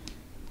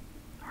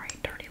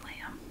 Alright, Dirty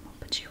Lamb. I'll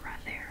put you right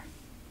there.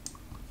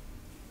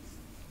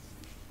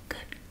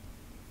 Good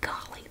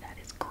golly, that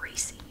is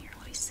greasy. Here,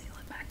 let me seal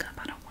it back up.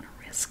 I don't want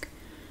to risk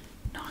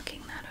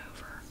knocking that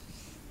over.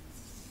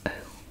 Oh.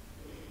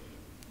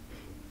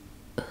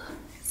 Ugh,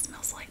 it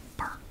smells like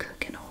burnt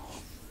cooking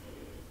oil.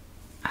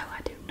 Oh,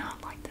 I do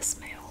not like the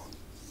smell.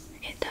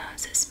 It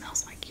does. It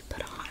smells like you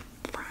put a hot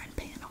frying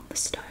pan on the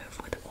stove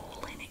with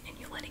oil in it and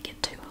you let it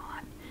get too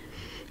hot.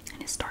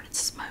 And it started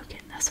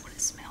smoking. That's what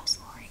it smells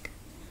like.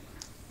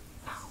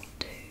 Oh,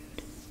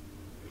 dude.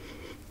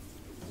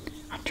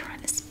 I'm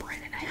trying to spread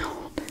it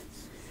out.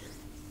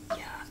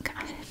 Yuck.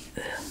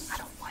 I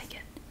don't like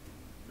it.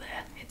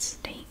 Ugh, it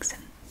stinks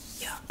and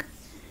yuck.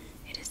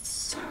 It is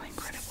so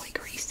incredibly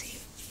greasy.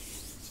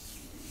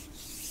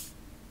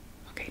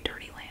 Okay,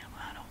 Dirty Lamb.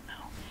 I don't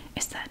know.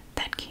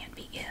 That can't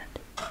be it.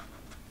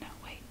 No,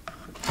 wait.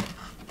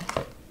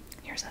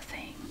 Here's a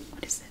thing.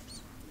 What is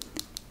this?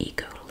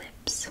 Eco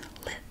Lips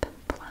Lip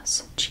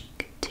Plus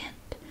Cheek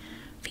Tint,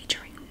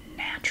 featuring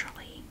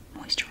naturally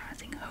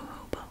moisturizing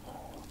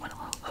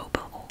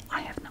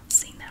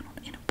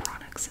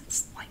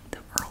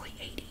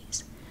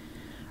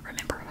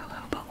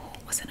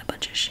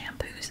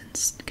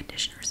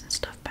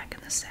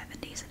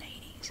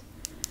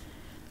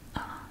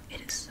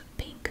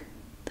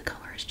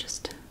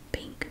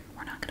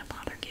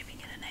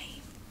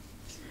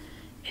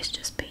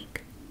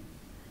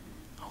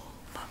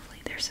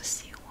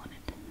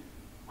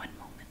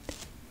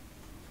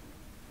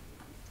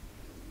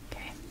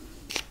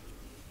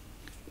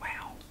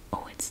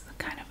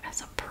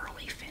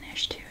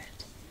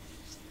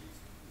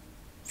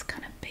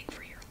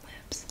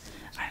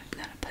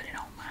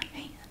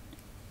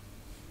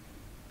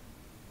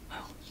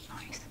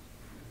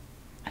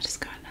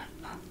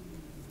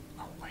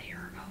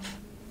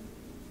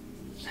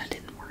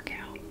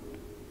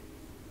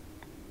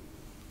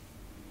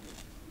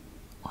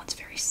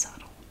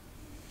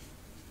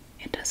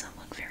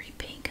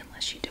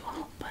unless you do a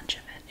whole bunch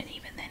of it, and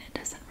even then it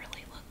doesn't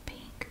really look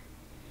pink.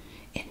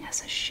 It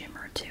has a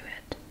shimmer to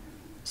it,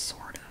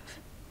 sort of.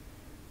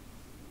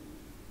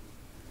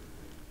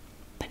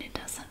 But it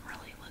doesn't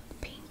really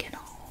look pink at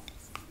all.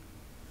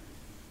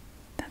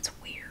 That's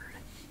weird.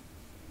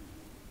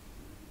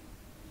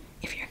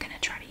 If you're going to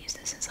try to use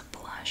this as a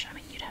blush, I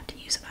mean, you'd have to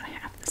use about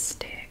half the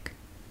stick.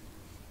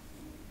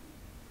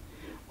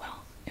 Well,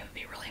 it would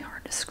be really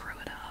hard to screw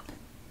it up.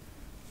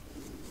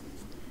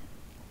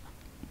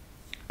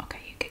 Okay,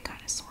 you can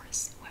kind of sort of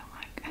see, well,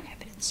 I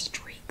have it in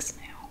streaks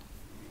now.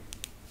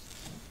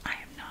 I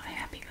am not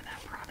happy with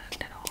that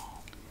product at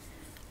all.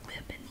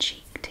 Lip and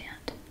cheek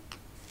tint.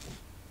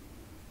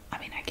 I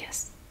mean, I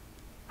guess,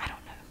 I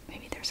don't know,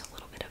 maybe there's a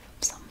little bit of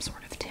some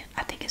sort of tint.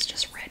 I think it's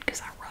just red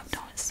because I rubbed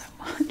on it so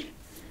much.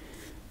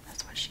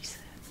 That's what she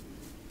said.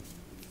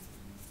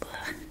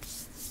 Ugh.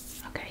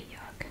 Okay,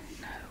 yuck.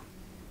 No.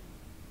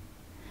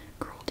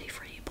 Cruelty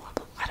free, blah,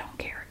 blah, blah. I don't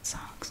care, it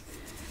sucks.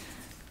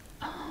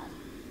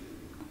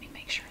 Let me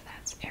make sure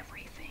that's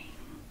everything.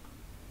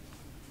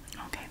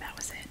 Okay, that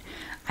was it.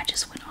 I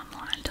just went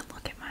online to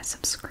look at my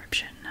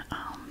subscription,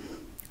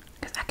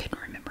 because I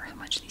couldn't remember how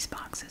much these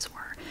boxes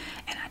were,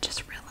 and I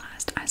just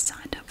realized I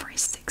signed up for a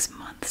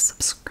 6-month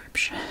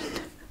subscription.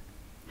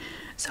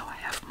 So I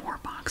have more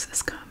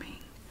boxes coming.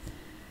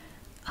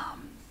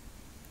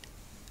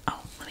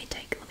 Oh, let me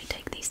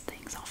take these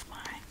things off my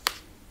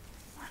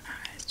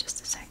eyes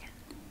just a second.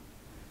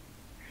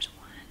 There's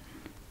 1,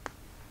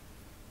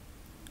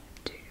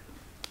 2.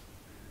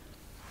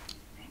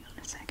 Hang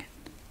on a second.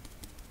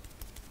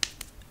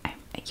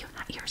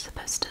 You're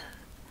supposed to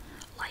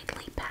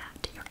lightly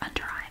pat your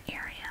under eye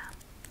area.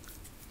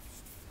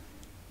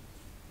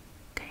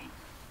 Okay.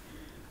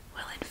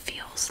 Well, it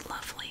feels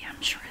lovely.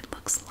 I'm sure it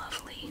looks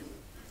lovely.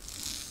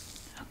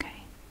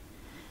 Okay.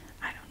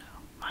 I don't know.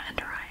 My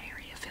under eye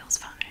area feels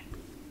fine.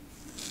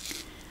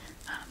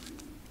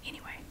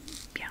 Anyway,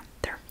 yeah,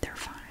 they're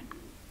fine.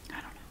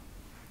 I don't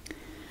know.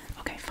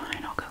 Okay,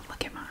 fine. I'll go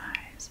look at my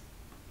eyes.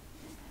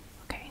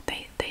 Okay,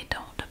 they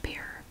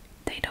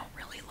don't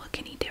really look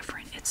any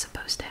different. It's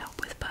supposed to help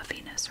with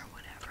puffiness or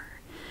whatever.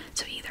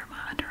 So either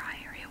my under eye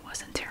area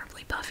wasn't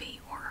terribly puffy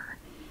or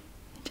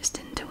it just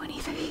didn't do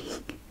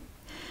anything.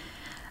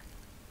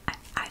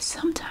 I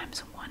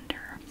sometimes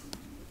wonder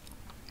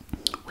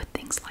with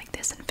things like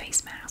this and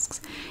face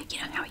masks, you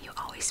know how you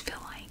always feel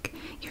like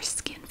your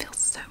skin feels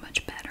so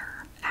much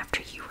better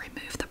after you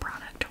remove the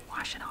product or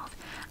wash it off.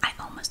 I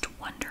almost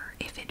wonder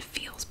if it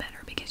feels better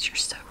because you're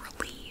so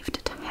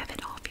relieved to have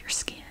it off your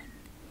skin.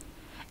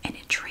 And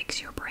it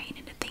tricks your brain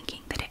into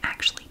thinking that it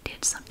actually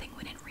did something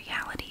when in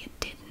reality it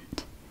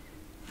didn't.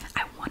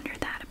 I wonder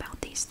that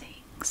about these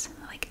things.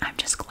 Like, I'm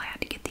just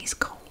glad to get these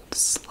cold,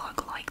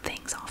 slug-like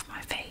things off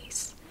my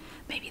face.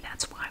 Maybe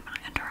that's why my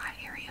under eye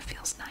area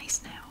feels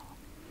nice now.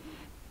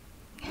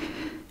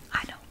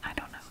 I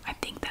don't know. I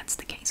think that's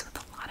the case with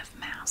a lot of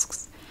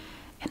masks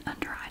and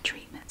under eye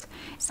treatments.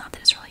 It's not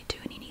that it's really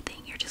doing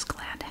anything, you're just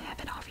glad to have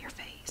it off your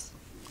face.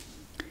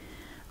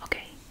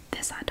 Okay,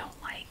 this I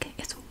don't like.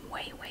 It's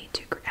way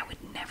too I would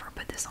never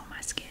put this on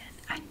my skin.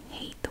 I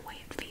hate the way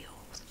it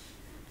feels.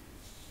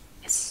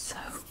 It's so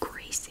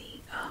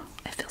greasy. Oh,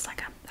 it feels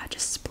like I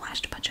just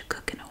splashed a bunch of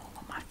cooking oil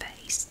on my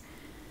face.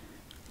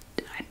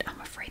 I'm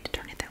afraid to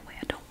turn it that way.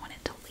 I don't want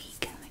it to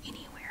leak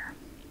anywhere.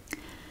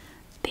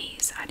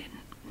 These, they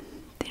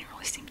didn't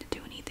really seem to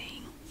do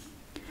anything.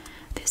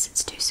 This,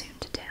 it's too soon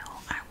to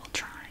tell. I will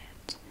try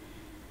it.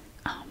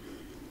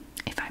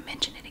 If I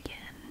mention it again,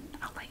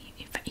 I'll let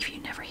you, if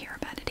you never hear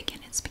about it again,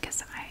 it's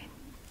because I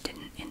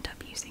didn't end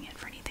up using it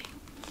for anything.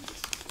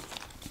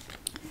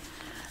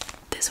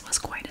 This was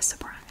quite a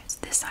surprise.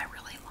 This I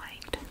really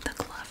liked.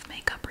 The glove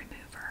makeup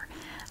remover.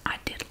 I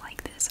did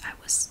like this. I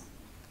was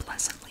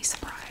pleasantly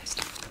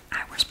surprised.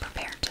 I was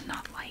prepared to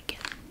not like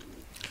it.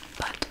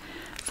 But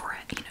for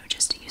it, you know,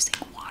 just using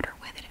water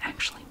with it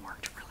actually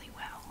worked really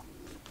well.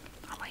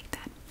 I like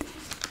that.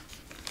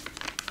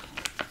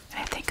 And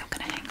I think I'm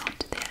going to hang on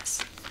to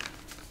this.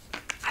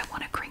 I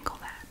want to crinkle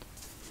that.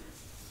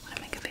 I want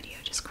to make a video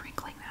just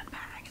crinkling that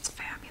bag. It's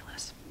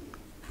fabulous.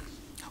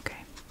 Okay.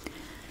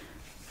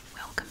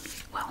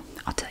 Well,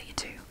 I'll tell you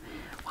too.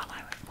 While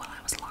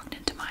I was logged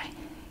into my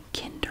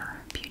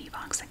Kinder Beauty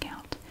Box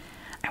account,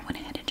 I went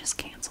ahead and just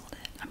canceled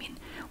it. I mean,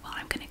 well,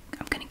 I'm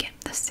gonna get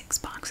the 6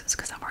 boxes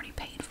because I've already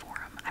paid for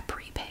them. I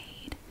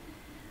prepaid.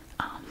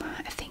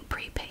 I think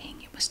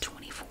prepaying it was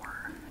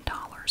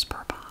 $24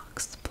 per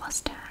box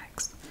plus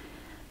tax.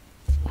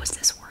 Was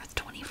this worth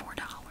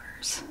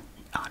 $24?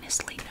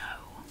 Honestly,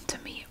 no. To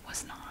me, it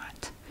was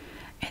not.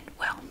 And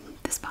well,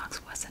 this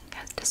box wasn't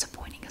as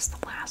disappointing as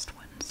the last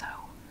one, so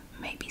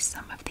maybe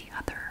some of the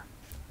other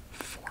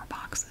 4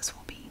 boxes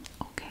will be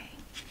okay.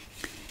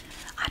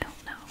 I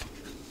don't know,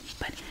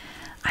 but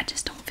I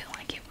just don't feel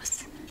like it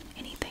was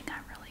anything I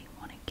really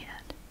want to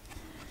get.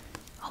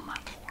 Oh my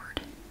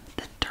lord,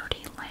 the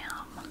Dirty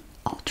Lamb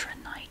Ultra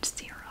Night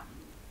Serum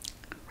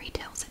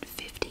retails at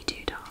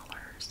 $52.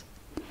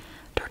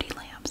 Dirty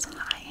Lamb's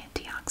high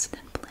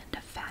antioxidant blend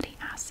of fatty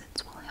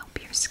acids will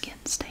help your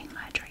skin stay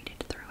hydrated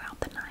throughout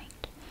the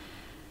night.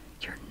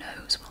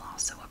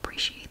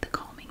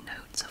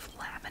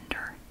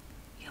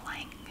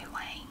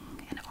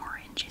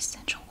 rich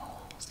essential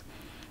oils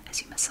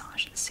as you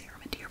massage the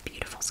serum into your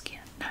beautiful skin.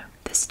 No,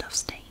 this stuff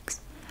stinks.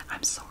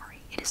 I'm sorry.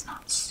 It is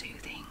not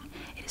soothing.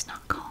 It is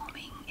not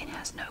calming. It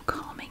has no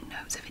calming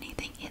notes of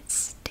anything. It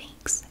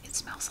stinks. It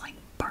smells like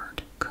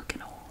burnt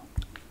cooking oil.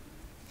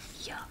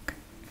 Yuck.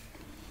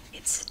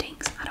 It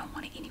stinks. I don't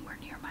want it anywhere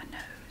near my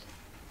nose.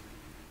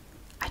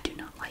 I do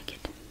not like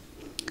it.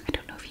 I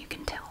don't know if you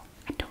can tell.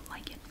 I don't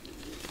like it.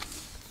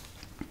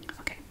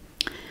 Okay.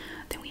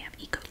 Then we have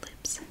Eco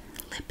Lips.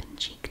 Lip and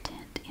cheek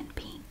tint in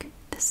pink.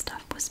 This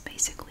stuff was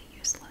basically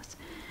useless.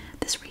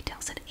 This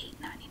retails at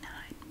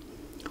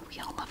 $8.99. We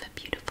all love it.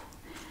 Beautiful,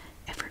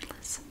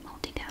 effortless,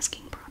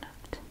 multitasking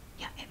product.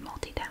 Yeah, it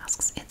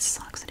multitasks. It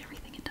sucks at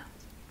everything it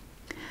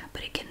does.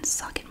 But it can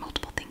suck at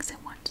multiple things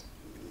at once.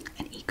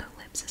 And Eco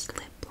Lips is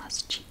lip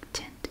plus cheek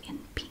tint in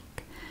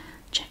pink.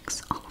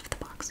 Checks all of the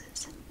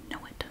boxes. No,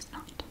 it does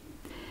not.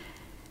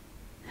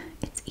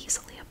 It's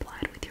easily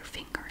applied with your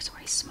fingers or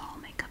a small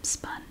makeup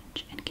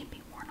sponge and can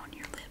be worn on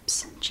your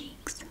lips,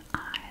 cheeks,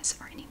 eyes,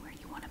 or anywhere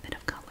you want a bit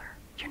of color.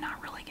 You're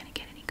not really going to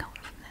get any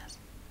color from this.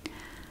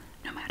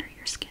 No matter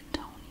your skin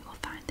tone, you will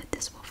find that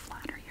this will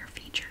flatter your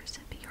features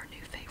and be your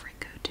new favorite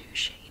go-to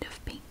shade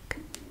of pink.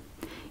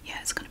 Yeah,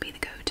 it's going to be the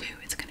go-to.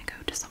 It's going to go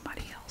to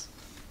somebody else.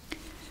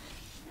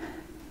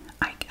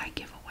 I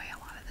give away a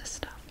lot of this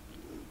stuff.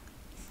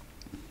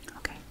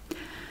 Okay.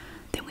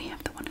 Then we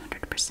have the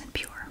 100%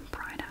 Pure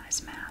Bright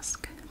Eyes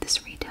Mask.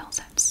 This retails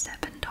at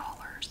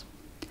 $7.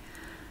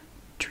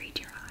 Treat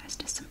your eyes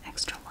to some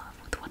extra love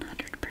with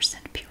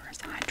 100% Pure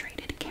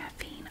hydrated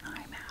caffeine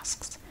eye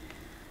masks.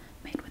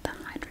 Made with a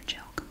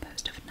hydrogel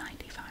composed of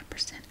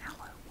 95%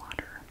 aloe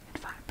water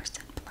and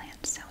 5%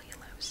 plant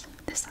cellulose.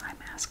 This eye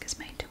mask is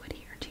made to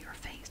adhere to your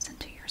face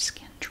until your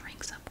skin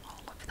drinks up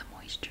all of the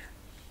moisture.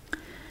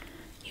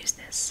 Use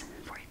this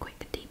for a quick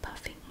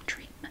depuffing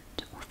treatment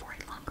or for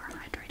a longer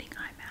hydrating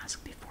eye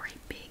mask before a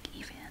big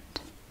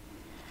event.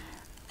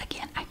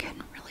 Again, I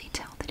couldn't really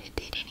tell that it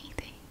did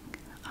anything.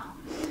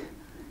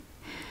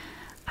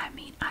 I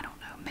mean, I don't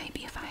know,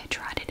 maybe if I had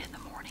tried it in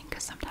the morning,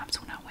 because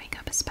sometimes when I wake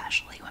up,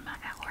 especially when my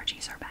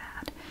allergies are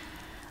bad,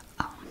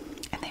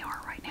 and they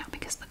are right now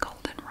because the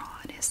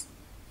goldenrod is,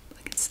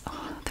 like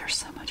there's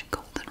so much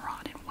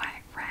goldenrod and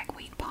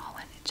ragweed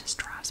pollen, it just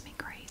drives me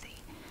crazy.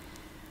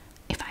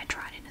 If I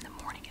tried it in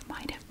the morning, it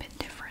might have been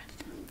different.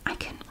 I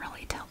couldn't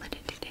really tell that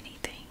it did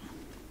anything.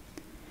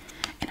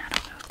 And I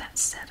don't know if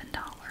that's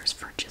 $7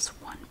 for just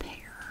one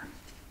pair.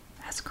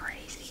 That's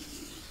crazy.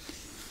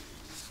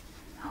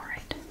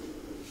 Alright.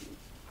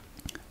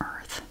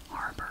 Earth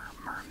Harbor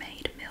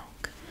Mermaid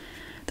Milk.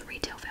 The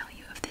retail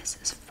value of this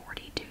is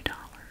 $42.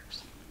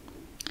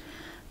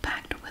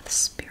 Packed with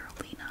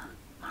spirulina,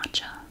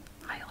 matcha,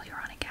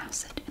 hyaluronic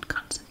acid, and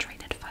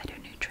concentrated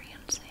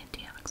phytonutrients and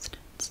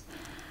antioxidants.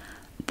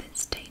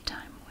 This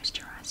daytime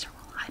moisturizer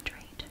will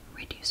hydrate,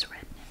 reduce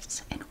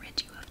redness, and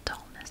rid you of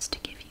dullness to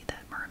give you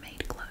that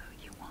mermaid glow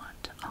you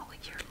want all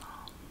year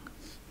long.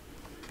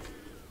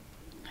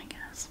 I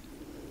guess.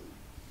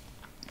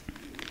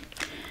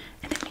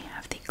 And then we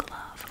have the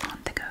Glove on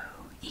the Go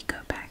Eco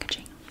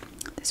Packaging.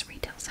 This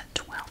retails at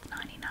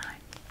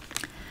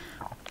 $12.99.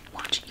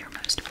 Watch your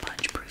most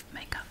punch-proof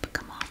makeup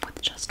come off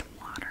with just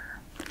water.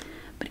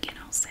 But again,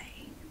 I'll say,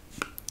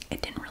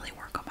 it didn't really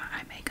work on my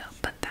eye makeup,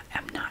 but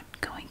I'm not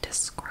going to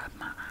scrub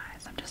my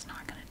eyes. I'm just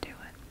not going to do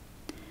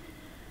it.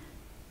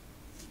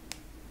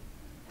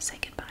 Say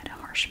goodbye to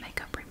harsh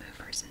makeup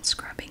removers and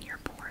scrubbing your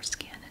pore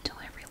skin until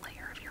every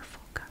layer of your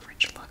full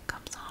coverage look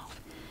comes off.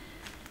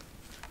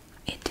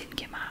 It didn't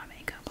get my eye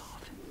makeup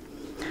off.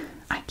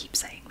 I keep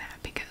saying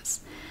that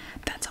because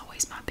that's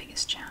always my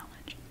biggest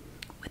challenge.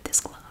 With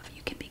this glove,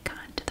 you can be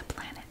kind to the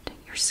planet,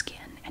 your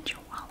skin, and your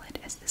wallet,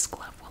 as this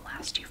glove will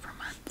last you for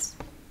months.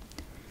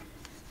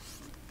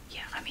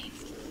 Yeah, I mean,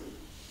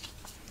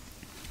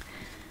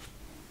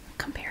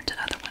 compared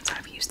to other ones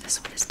I've used,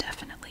 this one is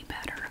definitely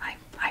better.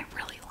 I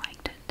really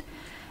liked it.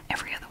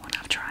 Every other one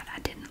I've tried I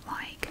didn't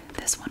like.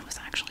 This one was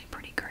actually